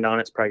big pond on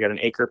it. It's probably got an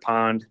acre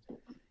pond.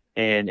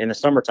 And in the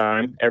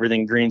summertime,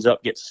 everything greens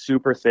up, gets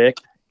super thick,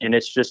 and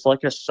it's just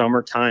like a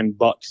summertime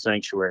buck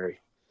sanctuary.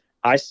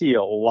 I see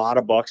a lot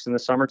of bucks in the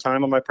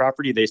summertime on my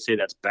property. They say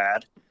that's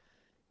bad.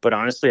 But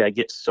honestly, I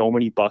get so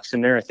many bucks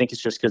in there. I think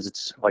it's just because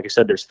it's, like I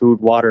said, there's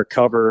food, water,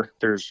 cover,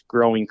 there's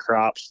growing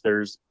crops,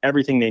 there's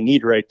everything they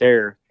need right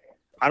there.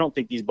 I don't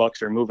think these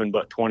bucks are moving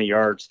but 20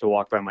 yards to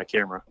walk by my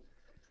camera.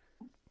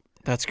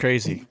 That's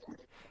crazy.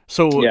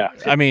 So, yeah.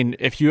 I mean,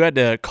 if you had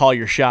to call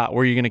your shot,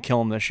 where are you going to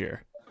kill him this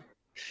year?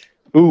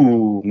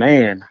 Ooh,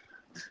 man.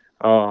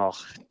 Oh,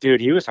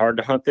 dude, he was hard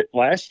to hunt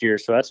last year,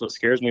 so that's what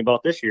scares me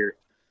about this year.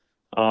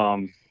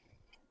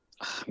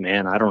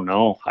 Man, I don't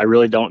know. I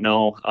really don't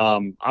know.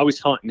 I was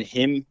hunting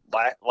him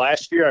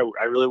last year.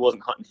 I really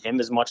wasn't hunting him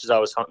as much as I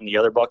was hunting the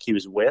other buck he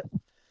was with.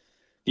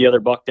 The other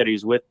buck that he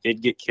was with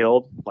did get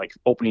killed, like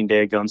opening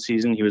day of gun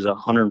season. He was a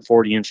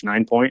 140-inch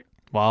 9-point.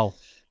 Wow.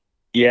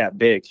 Yeah,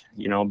 big,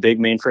 big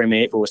mainframe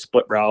 8, but with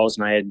split brows.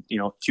 And I had,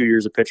 2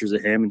 years of pictures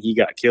of him, and he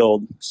got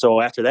killed.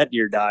 So after that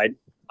deer died,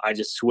 I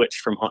just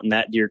switched from hunting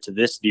that deer to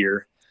this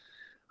deer.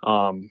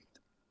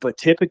 But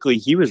typically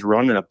he was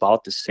running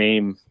about the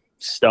same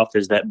stuff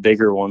as that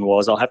bigger one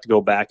was. I'll have to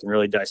go back and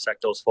really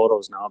dissect those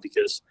photos now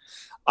because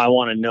I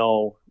want to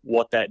know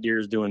what that deer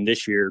is doing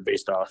this year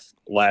based off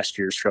last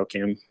year's trail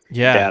cam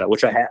data,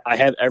 which I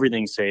have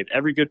everything saved.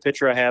 Every good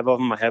picture I have of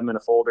them, I have them in a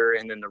folder,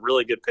 and then the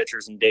really good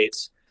pictures and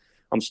dates,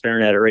 I'm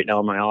staring at it right now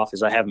in my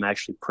office. I have them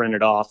actually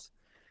printed off,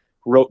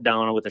 wrote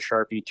down with a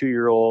Sharpie,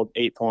 2-year-old,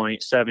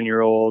 8-point,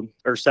 7-year-old,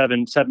 or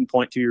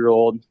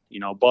 7.2-year-old,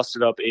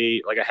 busted up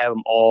 8. Like, I have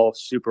them all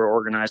super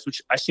organized,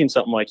 which I seen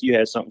something like you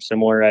had something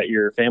similar at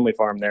your family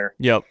farm there.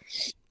 Yep.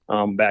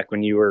 Back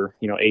when you were,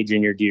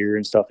 aging your deer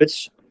and stuff.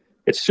 It's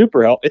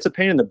super helpful. It's a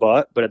pain in the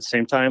butt, but at the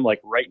same time,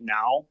 like right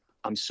now,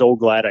 I'm so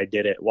glad I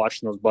did it.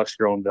 Watching those bucks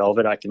grow in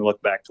velvet, I can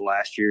look back to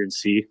last year and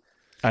see.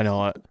 I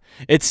know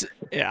it.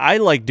 I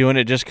like doing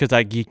it just because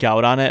I geek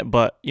out on it,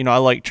 but I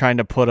like trying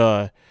to put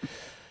an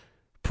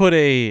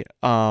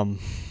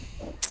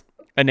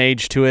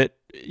age to it.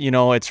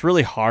 It's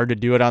really hard to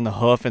do it on the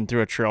hoof and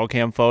through a trail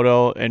cam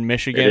photo in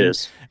Michigan. It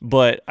is.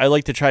 But I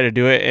like to try to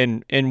do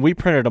it, and we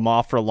printed them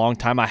off for a long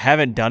time. I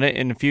haven't done it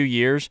in a few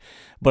years,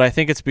 but I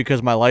think it's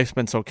because my life's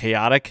been so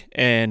chaotic,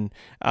 and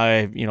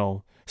I,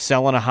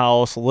 selling a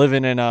house,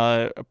 living in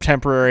a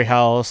temporary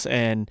house,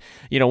 and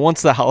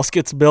once the house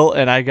gets built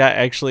and I got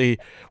actually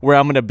where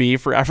I'm going to be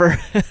forever,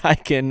 I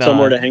can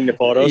somewhere to hang the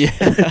photos.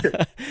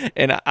 Yeah.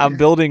 And I'm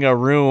building a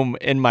room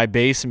in my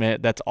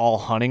basement that's all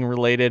hunting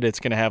related.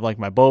 It's going to have like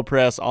my bow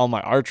press, all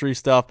my archery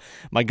stuff,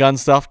 my gun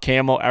stuff,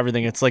 camo,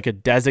 everything. It's like a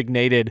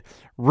designated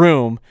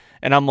room,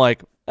 and I'm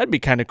like, that'd be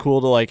kind of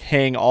cool to like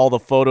hang all the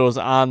photos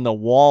on the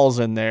walls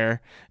in there,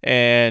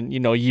 and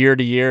year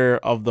to year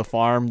of the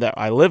farm that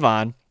I live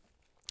on.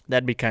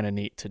 That'd be kind of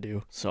neat to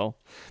do. So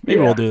maybe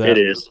we'll do that. It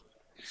is.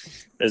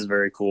 It's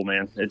very cool,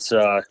 man. It's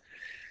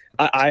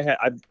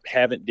I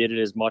haven't did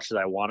it as much as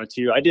I wanted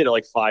to. I did it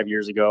like 5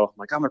 years ago. I'm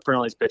like, I'm gonna print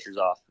all these pictures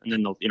off, and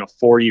then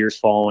 4 years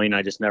following,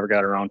 I just never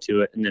got around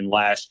to it. And then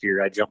last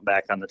year, I jumped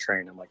back on the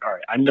train. I'm like, all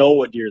right, I know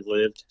what deer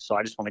lived, so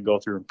I just want to go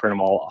through and print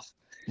them all off.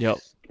 Yep.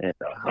 And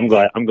I'm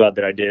glad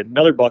that I did.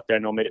 Another buck that I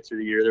know made it through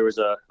the year. There was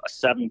a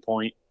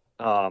 7-point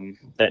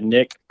that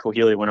Nick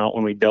Kohili went out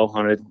when we doe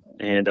hunted,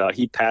 and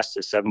he passed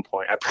his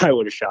 7-point. I probably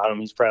would have shot him.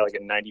 He's probably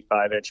like a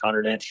 95-inch,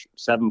 100-inch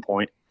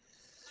 7-point.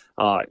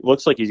 It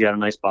looks like he's got a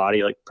nice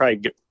body, like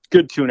probably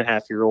good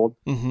 2.5-year-old.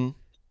 Mm-hmm.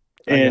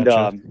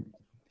 And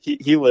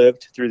he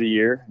lived through the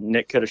year.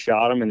 Nick could have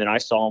shot him, and then I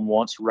saw him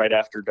once right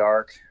after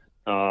dark.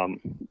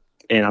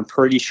 And I'm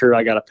pretty sure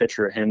I got a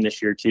picture of him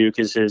this year too,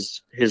 because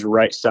his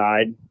right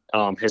side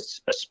has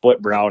a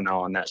split brow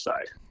now on that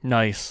side.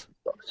 Nice.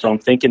 So I'm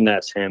thinking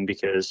that's him,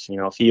 because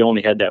if he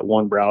only had that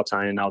one brow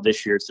tine, and now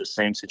this year it's the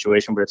same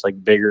situation, but it's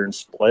like bigger and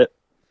split.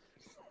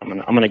 I'm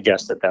gonna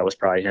guess that was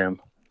probably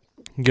him.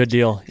 Good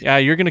deal. Yeah,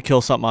 you're gonna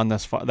kill something on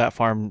that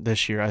farm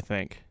this year, I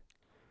think.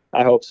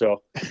 I hope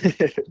so.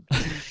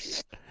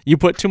 You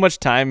put too much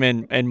time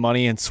and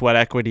money and sweat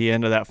equity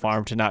into that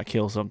farm to not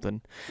kill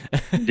something.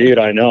 Dude,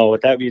 I know.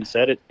 With that being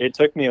said, it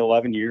took me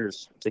 11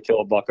 years to kill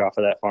a buck off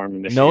of that farm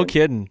in Michigan. No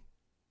kidding.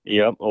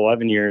 Yep,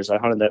 11 years. I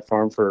hunted that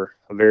farm for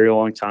a very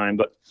long time,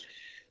 but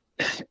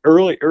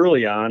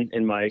early on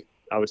in my,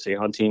 I would say,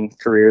 hunting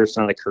career, it's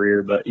not a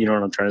career, but you know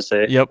what I'm trying to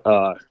say. Yep.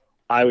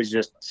 I was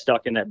just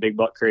stuck in that big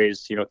buck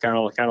craze, kind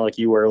of like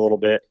you were a little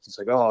bit. It's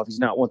like, oh, if he's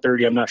not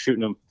 130, I'm not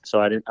shooting him.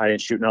 So I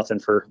didn't shoot nothing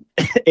for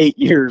 8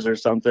 years or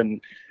something.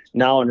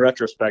 Now in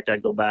retrospect,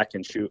 I'd go back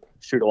and shoot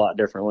a lot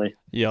differently.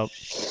 Yep.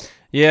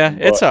 Yeah,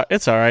 it's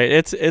all right.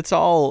 It's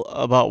all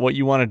about what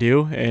you want to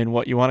do and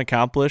what you want to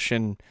accomplish,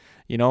 and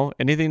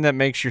anything that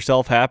makes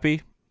yourself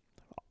happy,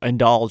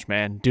 indulge,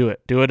 man. Do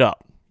it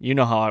up. You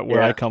know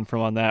where I come from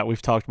on that.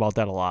 We've talked about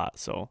that a lot.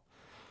 So.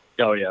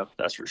 Oh yeah,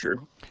 that's for sure.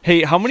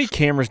 Hey, how many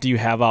cameras do you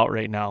have out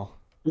right now?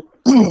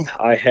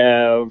 I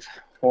have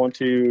 1,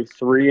 2,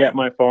 3 at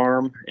my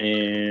farm,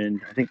 and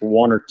I think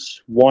one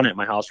at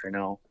my house right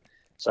now.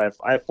 So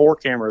I have 4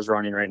 cameras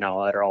running right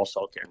now that are all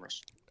cell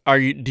cameras.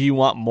 Do you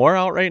want more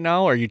out right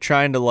now? Or are you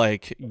trying to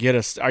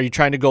are you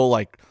trying to go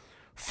like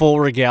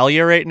full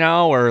regalia right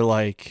now, or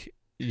like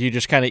you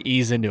just kind of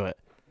ease into it?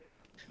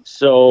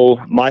 So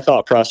my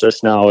thought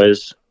process now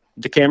is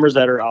the cameras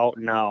that are out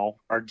now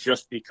are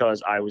just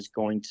because I was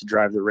going to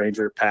drive the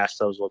Ranger past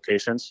those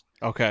locations.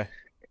 Okay.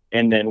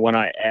 And then when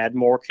I add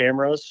more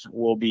cameras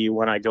will be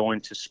when I go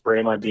in to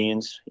spray my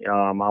beans.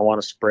 I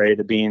want to spray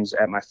the beans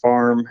at my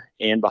farm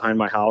and behind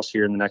my house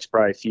here in the next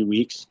probably few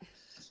weeks.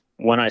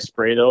 When I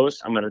spray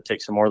those, I'm going to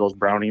take some more of those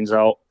Brownings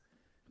out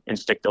and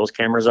stick those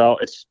cameras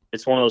out.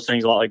 It's one of those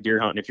things a lot like deer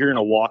hunting. If you're going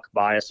to walk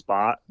by a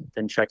spot,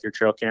 then check your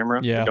trail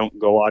camera. Yeah. Don't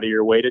go out of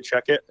your way to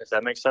check it, if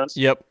that makes sense.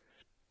 Yep.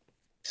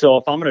 So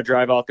if I'm going to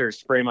drive out there,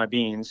 spray my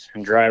beans,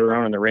 and drive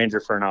around in the Ranger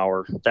for an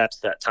hour, that's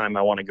that time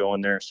I want to go in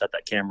there and set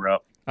that camera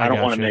up. I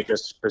don't want to make a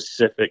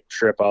specific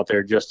trip out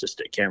there just to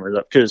stick cameras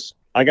up, because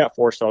I got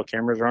 4 cell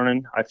cameras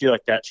running. I feel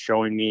like that's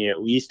showing me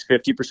at least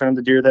 50% of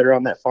the deer that are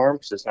on that farm,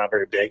 because it's not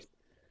very big.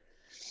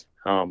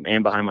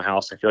 And behind my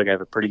house, I feel like I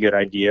have a pretty good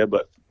idea.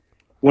 But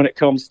when it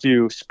comes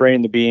to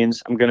spraying the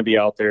beans, I'm going to be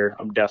out there.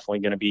 I'm definitely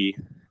going to be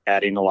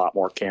adding a lot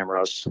more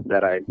cameras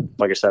that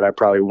like I said, I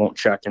probably won't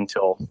check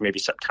until maybe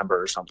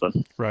September or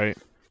something. Right.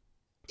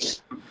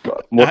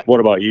 But what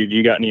about you? Do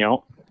you got any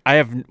out? I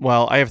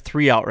have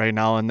 3 out right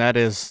now, and that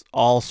is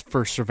all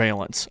for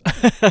surveillance.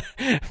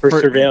 For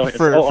surveillance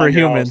for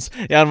humans.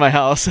 Yeah, on my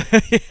house.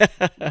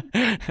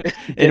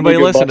 Anybody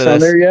listen to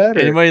this?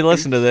 Anybody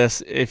listen to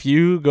this? If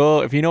you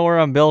know where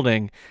I'm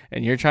building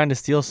and you're trying to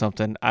steal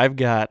something, I've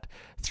got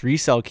 3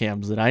 cell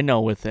cams that I know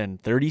within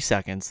 30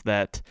 seconds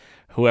that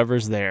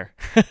whoever's there.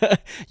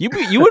 You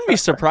wouldn't be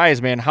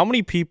surprised, man, how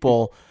many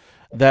people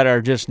that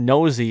are just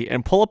nosy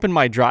and pull up in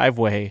my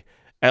driveway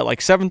at like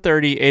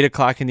 7:30, 8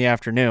 o'clock in the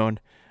afternoon,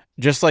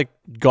 just like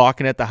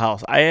gawking at the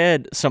house. I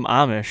had some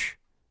Amish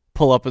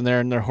pull up in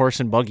there in their horse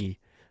and buggy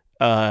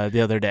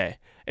the other day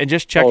and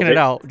just checking it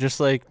out, just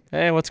like,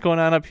 hey, what's going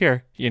on up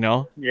here?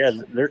 Yeah,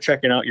 they're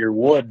checking out your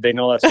wood. They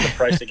know that's the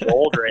price of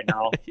gold right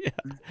now. Yeah.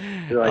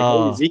 They're like,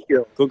 hey,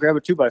 Ezekiel, go grab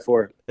a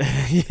 2x4.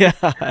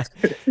 Yeah.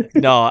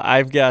 No,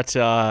 I've got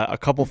a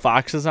couple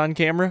foxes on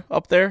camera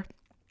up there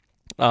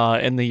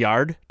in the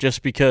yard,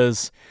 just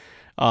because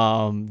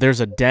there's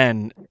a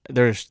den.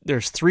 There's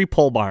 3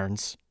 pole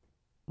barns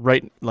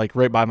right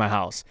by my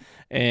house,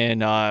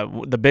 and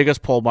the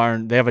biggest pole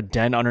barn, they have a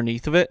den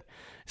underneath of it.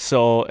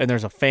 So, and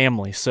there's a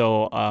family.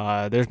 So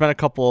there's been a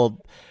couple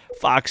of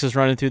foxes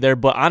running through there.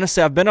 But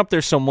honestly, I've been up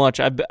there so much.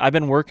 I've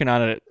been working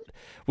on it.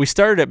 We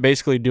started it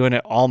basically doing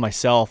it all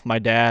myself, my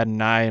dad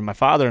and I and my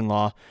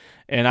father-in-law.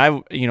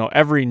 And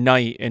every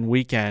night and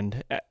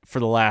weekend for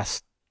the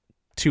last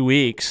 2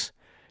 weeks,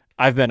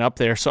 I've been up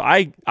there. So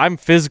I'm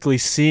physically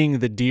seeing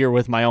the deer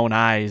with my own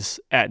eyes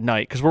at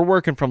night, because we're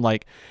working from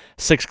like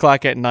 6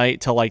 o'clock at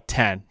night till like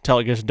 10, till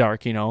it gets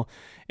dark,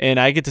 and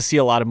I get to see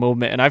a lot of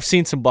movement. And I've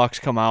seen some bucks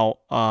come out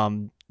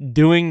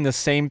doing the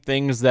same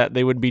things that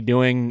they would be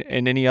doing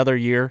in any other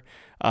year.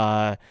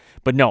 But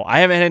no, I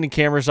haven't had any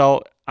cameras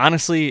out.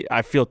 Honestly,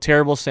 I feel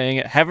terrible saying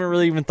it. Haven't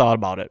really even thought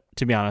about it,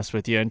 to be honest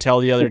with you,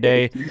 until the other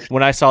day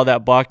when I saw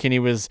that buck and he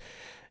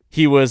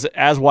was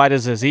as wide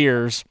as his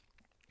ears,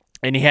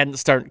 and he hadn't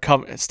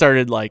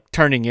started like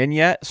turning in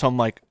yet. So I'm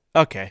like,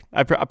 okay,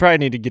 I probably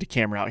need to get a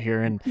camera out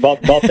here and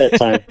about that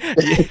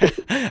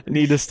time.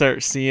 Need to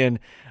start seeing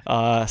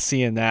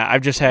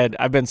that.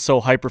 I've been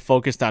so hyper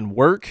focused on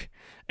work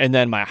and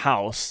then my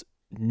house,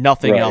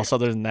 nothing else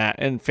other than that,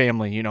 and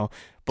family,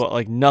 but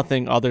like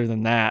nothing other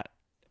than that.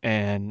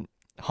 And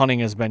hunting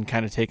has been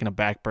kind of taking a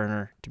back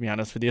burner, to be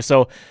honest with you.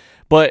 So,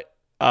 but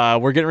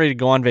we're getting ready to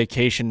go on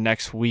vacation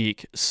next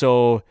week.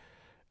 So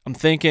I'm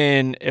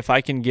thinking if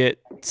I can get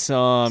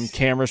some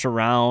cameras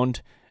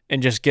around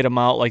and just get them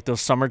out, like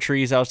those summer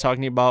trees I was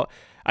talking about,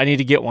 I need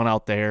to get one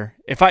out there.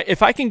 If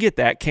I can get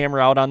that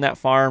camera out on that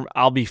farm,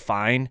 I'll be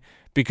fine,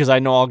 because I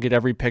know I'll get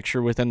every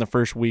picture within the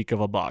first week of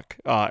a buck,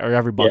 or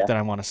every buck that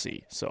I want to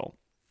see. So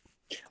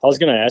I was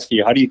going to ask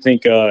you, how do you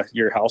think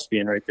your house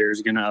being right there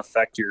is going to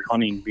affect your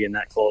hunting being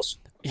that close?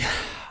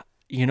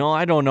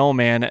 I don't know,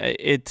 man.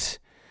 It's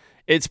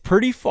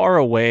pretty far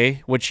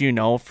away, which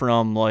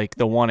from like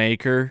the 1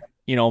 acre.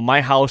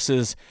 My house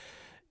is,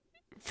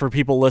 for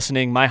people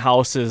listening, my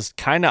house is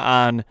kind of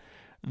on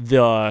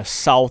the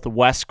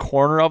southwest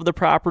corner of the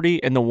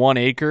property, and the 1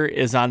 acre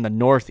is on the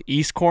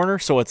northeast corner.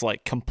 So it's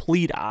like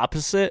complete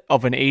opposite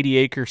of an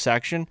 80-acre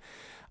section.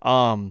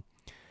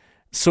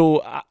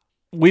 So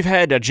we've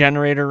had a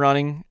generator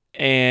running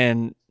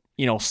and,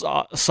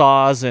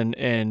 saws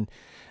and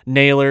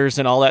nailers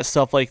and all that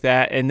stuff like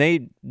that. And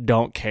they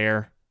don't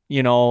care,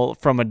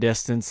 from a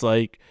distance.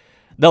 Like,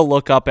 they'll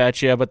look up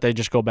at you, but they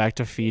just go back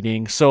to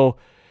feeding. So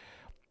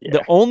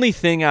the only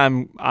thing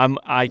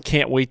I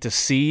can't wait to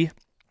see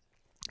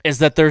is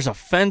that there's a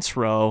fence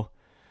row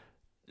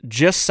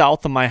just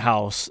south of my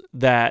house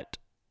that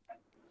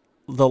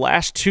the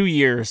last 2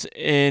 years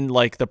in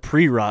like the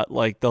pre-rut,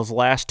 like those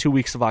last 2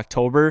 weeks of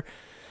October,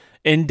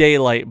 in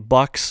daylight,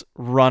 bucks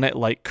run it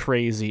like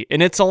crazy.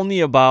 And it's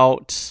only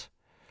about,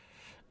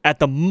 at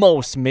the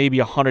most, maybe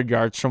 100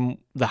 yards from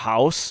the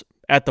house,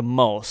 at the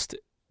most.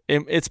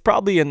 It's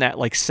probably in that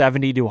like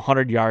 70 to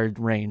 100 yard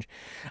range.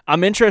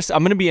 I'm going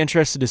to be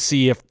interested to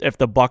see if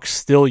the bucks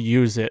still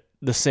use it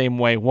the same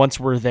way once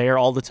we're there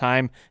all the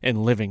time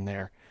and living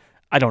there.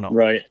 I don't know.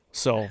 Right.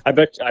 So I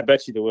bet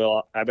you they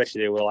will. I bet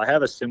you they will. I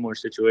have a similar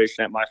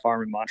situation at my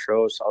farm in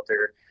Montrose out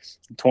there,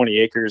 20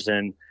 acres,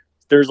 and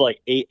there's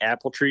like 8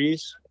 apple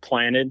trees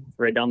planted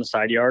right down the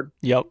side yard.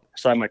 Yep.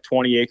 So I have my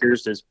 20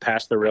 acres is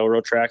past the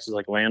railroad tracks, is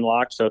like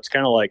landlocked. So it's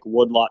kind of like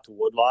woodlot to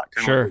woodlot,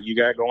 kind of like what you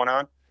got going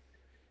on.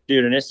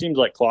 Dude, and it seems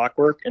like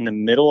clockwork. In the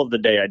middle of the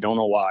day, I don't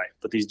know why,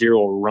 but these deer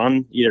will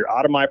run either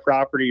out of my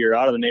property or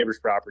out of the neighbor's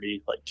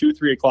property, like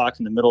 2-3 o'clock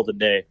in the middle of the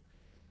day.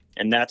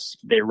 And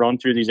they run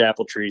through these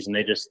apple trees and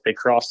they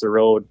cross the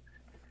road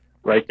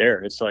right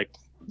there. It's like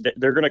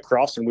they're going to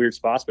cross in weird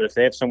spots, but if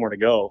they have somewhere to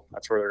go,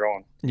 that's where they're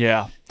going.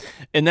 Yeah.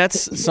 And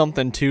that's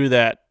something too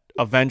that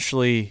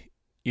eventually,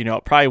 it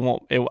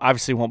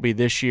obviously won't be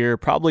this year,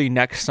 probably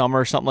next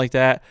summer, something like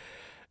that.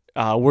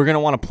 We're going to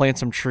want to plant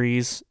some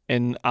trees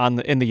in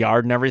the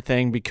yard and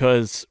everything,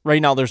 because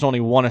right now there's only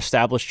one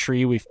established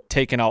tree. We've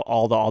taken out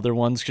all the other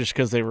ones just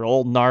because they were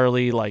old,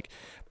 gnarly, like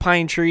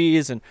pine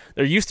trees, and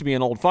there used to be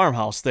an old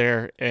farmhouse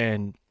there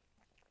and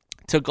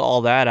took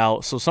all that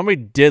out. So somebody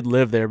did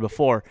live there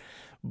before,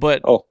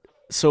 but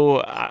so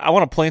I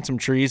want to plant some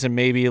trees and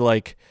maybe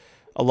like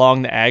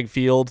along the ag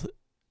field,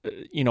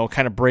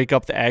 kind of break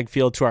up the ag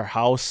field to our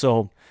house.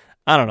 So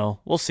I don't know.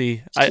 We'll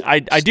see. I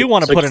do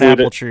want to put an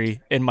apple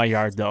tree in my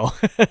yard, though.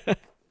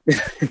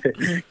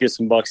 Get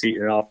some bucks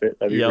eating off it.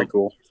 That'd be pretty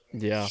cool.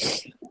 Yeah.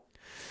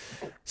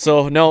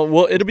 So no,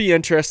 well, it'll be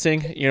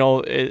interesting.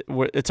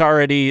 They're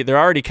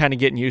already kind of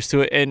getting used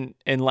to it.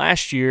 And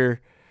last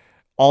year,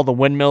 all the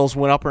windmills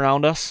went up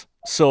around us,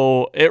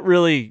 so it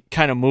really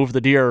kind of moved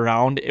the deer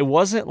around. It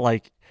wasn't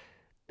like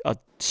a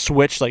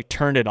switch like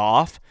turned it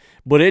off,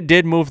 but it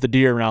did move the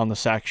deer around the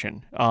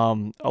section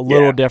a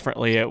little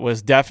differently. It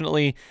was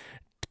definitely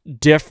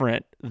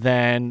different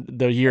than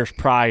the years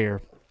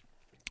prior.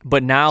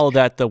 But now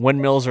that the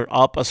windmills are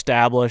up,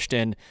 established,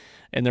 and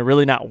they're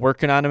really not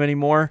working on them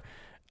anymore,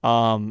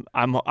 I'm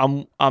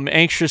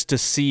anxious to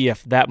see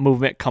if that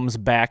movement comes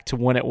back to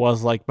when it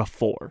was like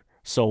before.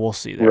 So we'll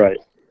see there. Right.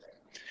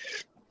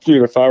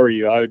 Dude, if I were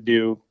you, I would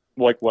do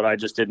like what I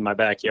just did in my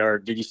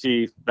backyard. Did you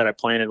see that I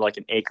planted like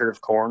an acre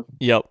of corn?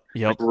 Yep.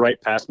 Like right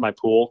past my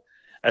pool.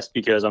 That's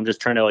because I'm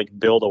just trying to like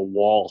build a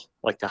wall,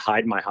 like to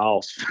hide my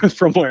house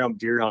from where I'm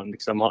deer hunting,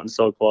 because I'm hunting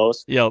so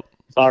close. Yep.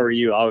 if I were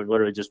you, I would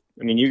literally just,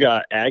 I mean, you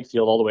got ag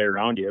field all the way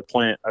around you.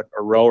 Plant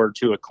a row or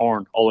two of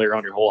corn all the way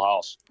around your whole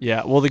house.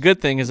 Yeah. Well, the good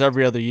thing is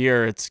every other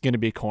year it's going to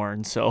be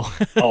corn. So.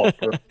 Oh,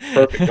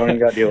 perfect. Don't even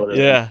got to deal with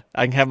it. Yeah,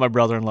 I can have my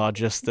brother-in-law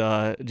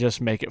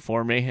just make it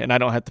for me, and I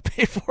don't have to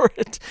pay for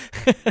it.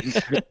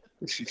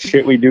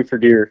 Shit we do for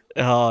deer.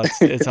 Oh,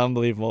 it's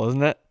unbelievable,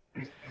 isn't it?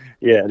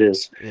 Yeah, it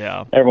is.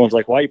 Yeah. Everyone's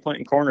like, why are you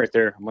planting corn right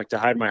there? I'm like, to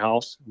hide my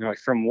house. And they're like,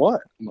 from what?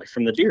 I'm like,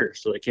 from the deer,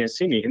 so they can't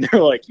see me. And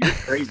they're like, you're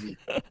crazy.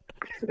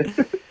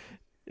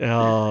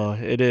 Oh,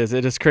 it is.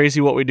 It is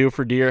crazy what we do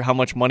for deer, how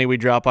much money we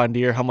drop on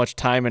deer, how much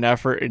time and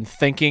effort and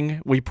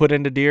thinking we put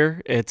into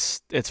deer.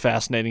 It's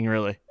fascinating,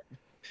 really.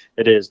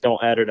 It is.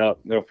 Don't add it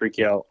up. It'll freak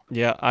you out.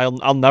 Yeah,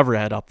 I'll never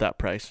add up that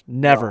price.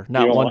 Never.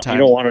 No, not one time. You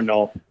don't want to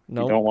know.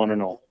 Nope. You don't want to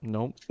know.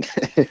 Nope.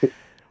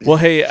 Well,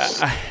 hey,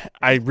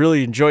 I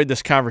really enjoyed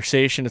this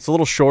conversation. It's a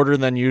little shorter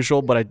than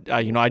usual, but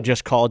I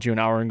just called you an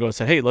hour ago and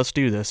said, hey, let's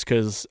do this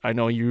because I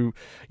know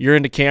you're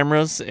into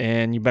cameras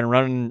and you've been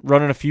running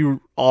a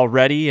few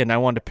already, and I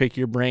wanted to pick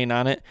your brain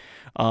on it.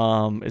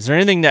 Is there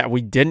anything that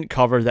we didn't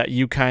cover that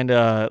you kind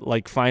of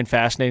like find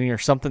fascinating, or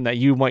something that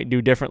you might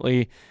do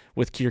differently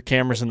with your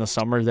cameras in the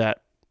summer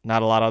that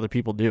not a lot of other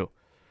people do?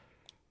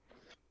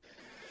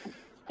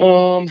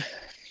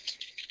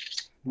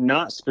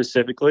 Not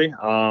specifically.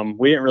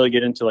 We didn't really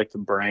get into like the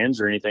brands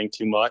or anything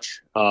too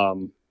much. I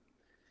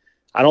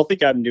don't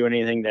think I'm doing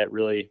anything that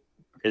really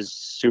is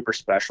super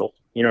special.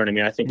 You know what I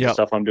mean? I think the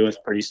stuff I'm doing is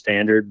pretty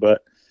standard,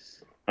 but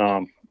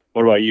what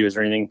about you? Is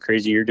there anything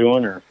crazy you're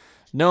doing or?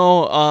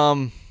 No.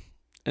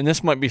 And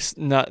this might be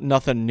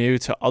nothing new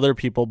to other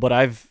people, but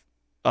I've,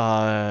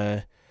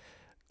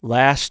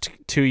 last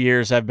 2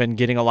 years I've been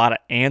getting a lot of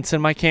ants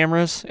in my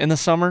cameras in the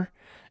summer.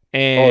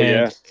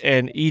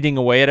 And eating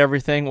away at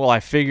everything. Well, I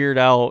figured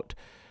out,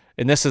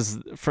 and this is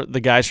for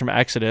the guys from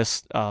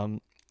Exodus,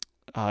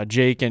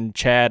 Jake and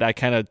Chad, I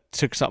kind of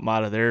took something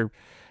out of their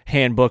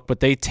handbook,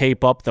 but they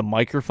tape up the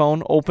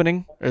microphone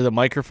opening or the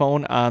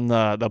microphone on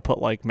they'll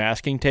put like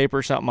masking tape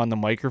or something on the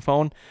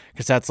microphone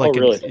because that's like,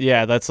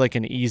 that's like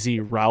an easy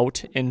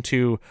route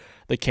into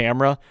the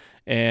camera.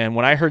 And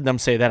when I heard them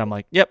say that, I'm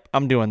like, yep,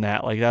 I'm doing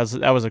that. Like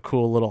that was a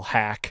cool little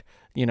hack.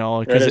 You know,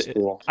 because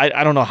cool.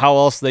 I don't know how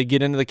else they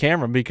get into the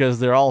camera because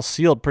they're all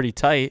sealed pretty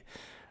tight.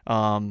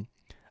 I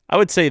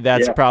would say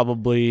that's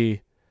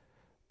probably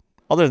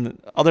other than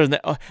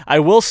that. I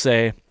will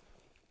say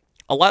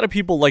a lot of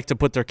people like to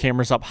put their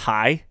cameras up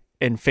high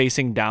and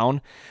facing down.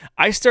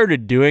 I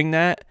started doing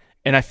that,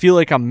 and I feel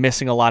like I'm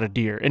missing a lot of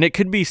deer. And it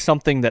could be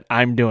something that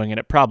I'm doing, and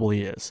it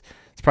probably is.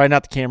 It's probably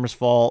not the camera's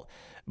fault,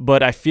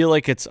 but I feel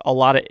like it's a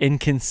lot of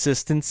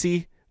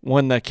inconsistency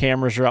when the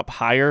cameras are up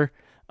higher.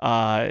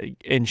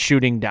 In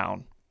shooting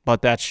down,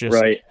 but that's just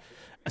right.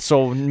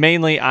 So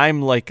mainly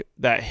I'm like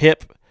that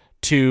hip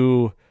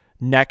to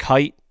neck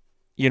height,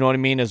 you know what I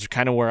mean, is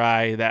kind of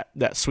where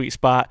that sweet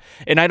spot.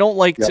 And I don't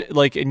like to,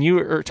 like, and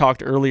you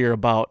talked earlier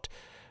about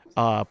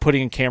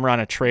putting a camera on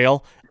a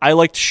trail. I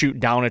like to shoot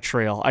down a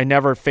trail. I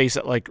never face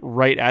it like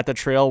right at the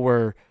trail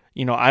where,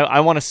 you know, I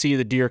want to see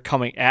the deer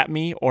coming at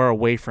me or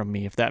away from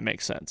me, if that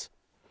makes sense.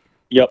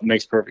 Yep,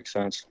 makes perfect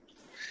sense.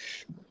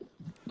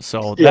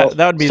 So that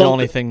would be the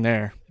only thing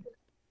there.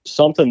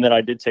 Something that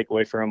I did take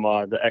away from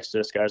the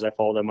Exodus guys, I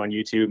follow them on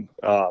YouTube.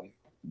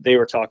 They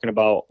were talking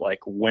about like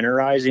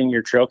winterizing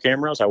your trail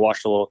cameras. I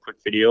watched a little quick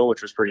video,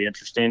 which was pretty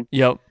interesting.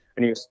 Yep.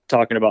 And he was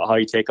talking about how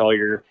you take all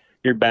your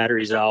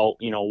batteries out,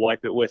 you know,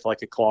 wipe it with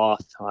like a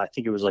cloth. I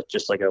think it was like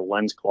just like a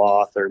lens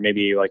cloth or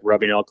maybe like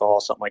rubbing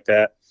alcohol, something like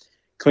that.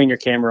 Clean your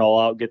camera all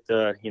out, get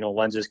the, you know,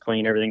 lenses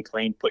clean, everything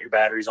clean, put your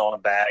batteries all in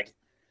a bag.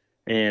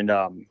 And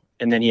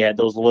then he had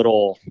those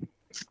little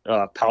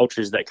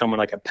pouches that come in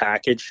like a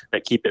package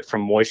that keep it from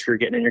moisture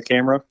getting in your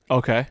camera.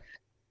 Okay.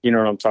 You know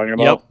what I'm talking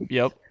about?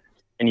 Yep.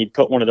 And he'd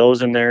put one of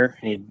those in there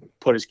and he'd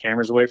put his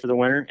cameras away for the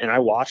winter. And I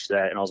watched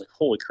that and I was like,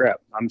 holy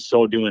crap, I'm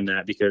so doing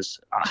that because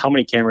how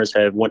many cameras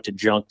have went to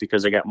junk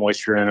because they got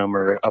moisture in them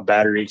or a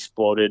battery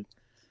exploded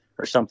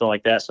or something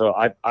like that. So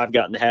I've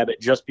gotten the habit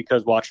just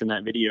because watching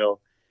that video,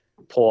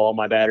 pull all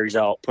my batteries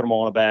out, put them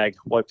all in a bag,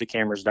 wipe the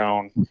cameras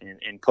down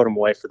and put them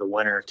away for the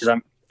winter. Because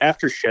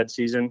after shed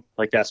season,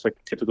 like that's like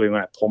typically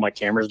when I pull my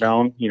cameras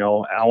down, you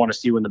know, I want to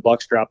see when the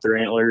bucks drop their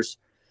antlers.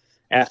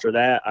 After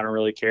that, I don't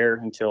really care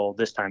until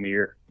this time of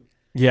year.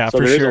 Yeah, so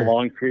for sure. So there's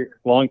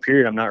a long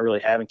period I'm not really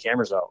having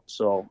cameras out.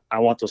 So I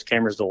want those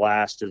cameras to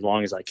last as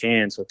long as I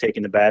can. So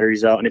taking the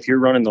batteries out, and if you're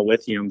running the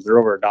lithiums, they're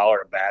over $1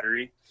 a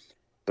battery.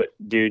 But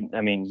dude,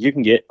 I mean, you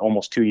can get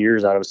almost 2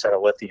 years out of a set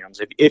of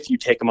lithiums if you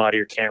take them out of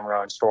your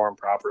camera and store them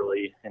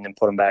properly and then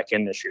put them back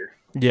in this year.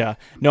 Yeah,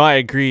 no, I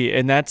agree.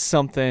 And that's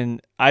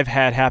something I've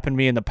had happen to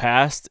me in the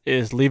past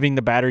is leaving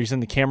the batteries in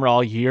the camera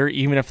all year,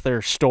 even if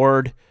they're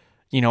stored,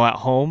 you know, at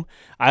home.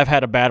 I've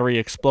had a battery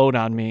explode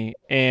on me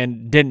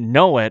and didn't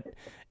know it.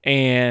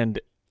 And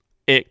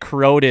it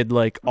corroded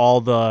like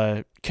all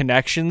the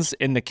connections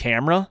in the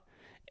camera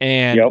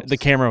and the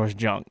camera was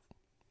junk.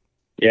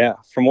 Yeah,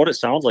 from what it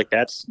sounds like,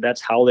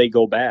 that's how they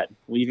go bad.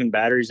 Leaving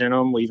batteries in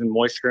them, leaving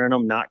moisture in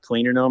them, not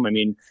cleaning them. I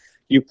mean,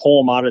 you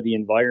pull them out of the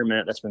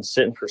environment that's been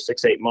sitting for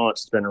 6-8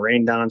 months. It's been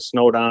rained on,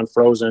 snowed on,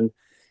 frozen,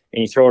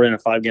 and you throw it in a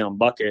 5-gallon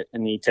bucket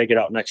and you take it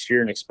out next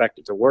year and expect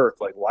it to work.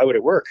 Like, why would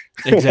it work?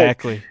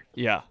 Exactly.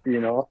 Yeah.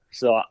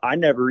 So I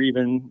never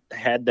even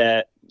had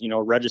that,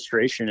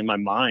 registration in my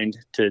mind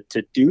to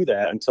do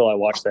that until I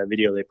watched that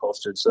video they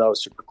posted. So that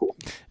was super cool.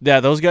 Yeah,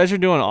 those guys are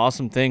doing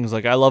awesome things.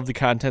 Like, I love the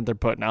content they're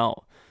putting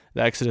out.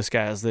 The Exodus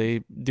guys,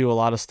 they do a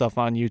lot of stuff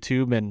on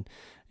YouTube, and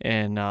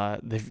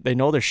they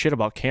know their shit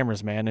about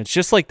cameras, man. It's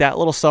just like that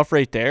little stuff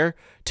right there,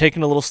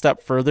 taking a little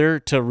step further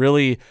to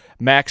really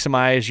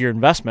maximize your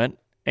investment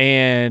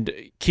and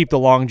keep the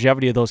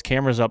longevity of those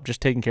cameras up, just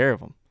taking care of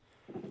them.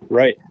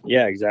 Right.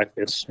 Yeah,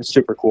 exactly. It's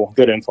super cool.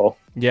 Good info.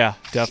 Yeah,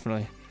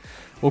 definitely.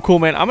 Well, cool,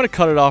 man. I'm going to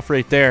cut it off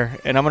right there,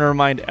 and I'm going to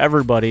remind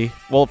everybody.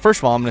 Well,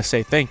 first of all, I'm going to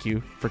say thank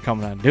you for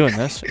coming on and doing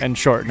this and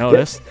short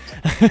notice.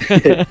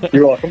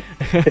 You're welcome.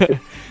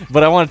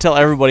 But I want to tell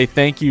everybody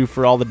thank you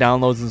for all the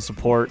downloads and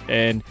support.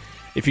 And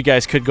if you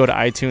guys could go to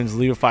iTunes,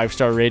 leave a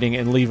 5-star rating,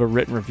 and leave a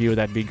written review,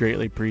 that'd be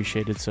greatly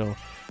appreciated. So,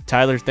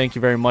 Tyler, thank you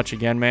very much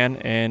again, man.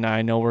 And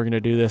I know we're going to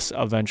do this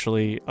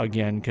eventually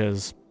again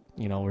because,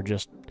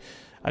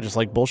 I just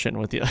like bullshitting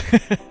with you.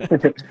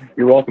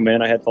 You're welcome,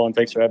 man. I had fun.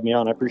 Thanks for having me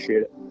on. I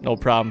appreciate it. No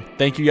problem.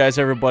 Thank you guys,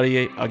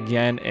 everybody,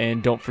 again.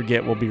 And don't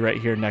forget, we'll be right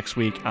here next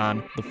week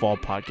on the Fall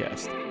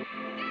Podcast.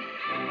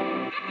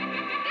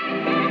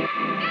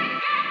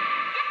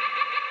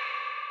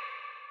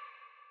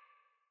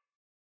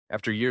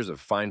 After years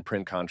of fine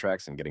print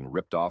contracts and getting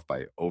ripped off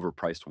by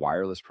overpriced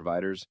wireless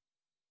providers,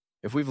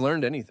 if we've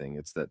learned anything,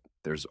 it's that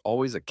there's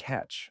always a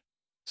catch.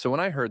 So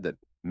when I heard that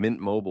Mint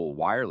Mobile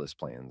wireless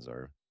plans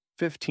are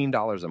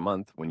 $15 a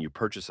month when you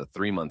purchase a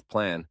 3-month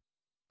plan,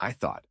 I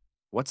thought,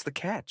 what's the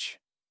catch?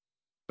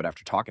 But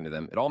after talking to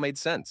them, it all made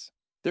sense.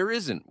 There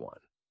isn't one.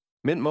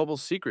 Mint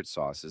Mobile's secret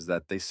sauce is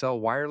that they sell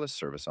wireless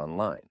service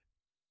online.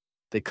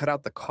 They cut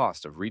out the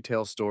cost of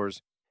retail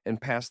stores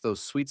and pass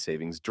those sweet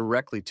savings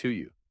directly to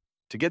you.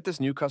 To get this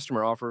new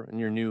customer offer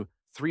and your new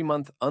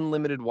 3-month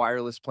unlimited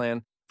wireless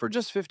plan for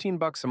just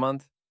 $15 a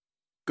month,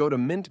 go to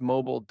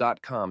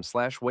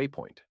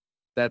mintmobile.com/waypoint.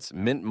 That's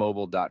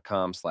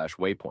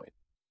mintmobile.com/waypoint.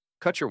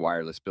 Cut your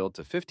wireless bill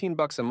to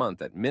 $15 a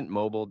month at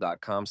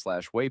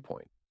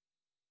mintmobile.com/waypoint.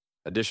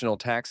 Additional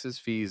taxes,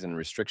 fees, and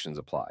restrictions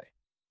apply.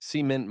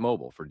 See Mint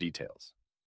Mobile for details.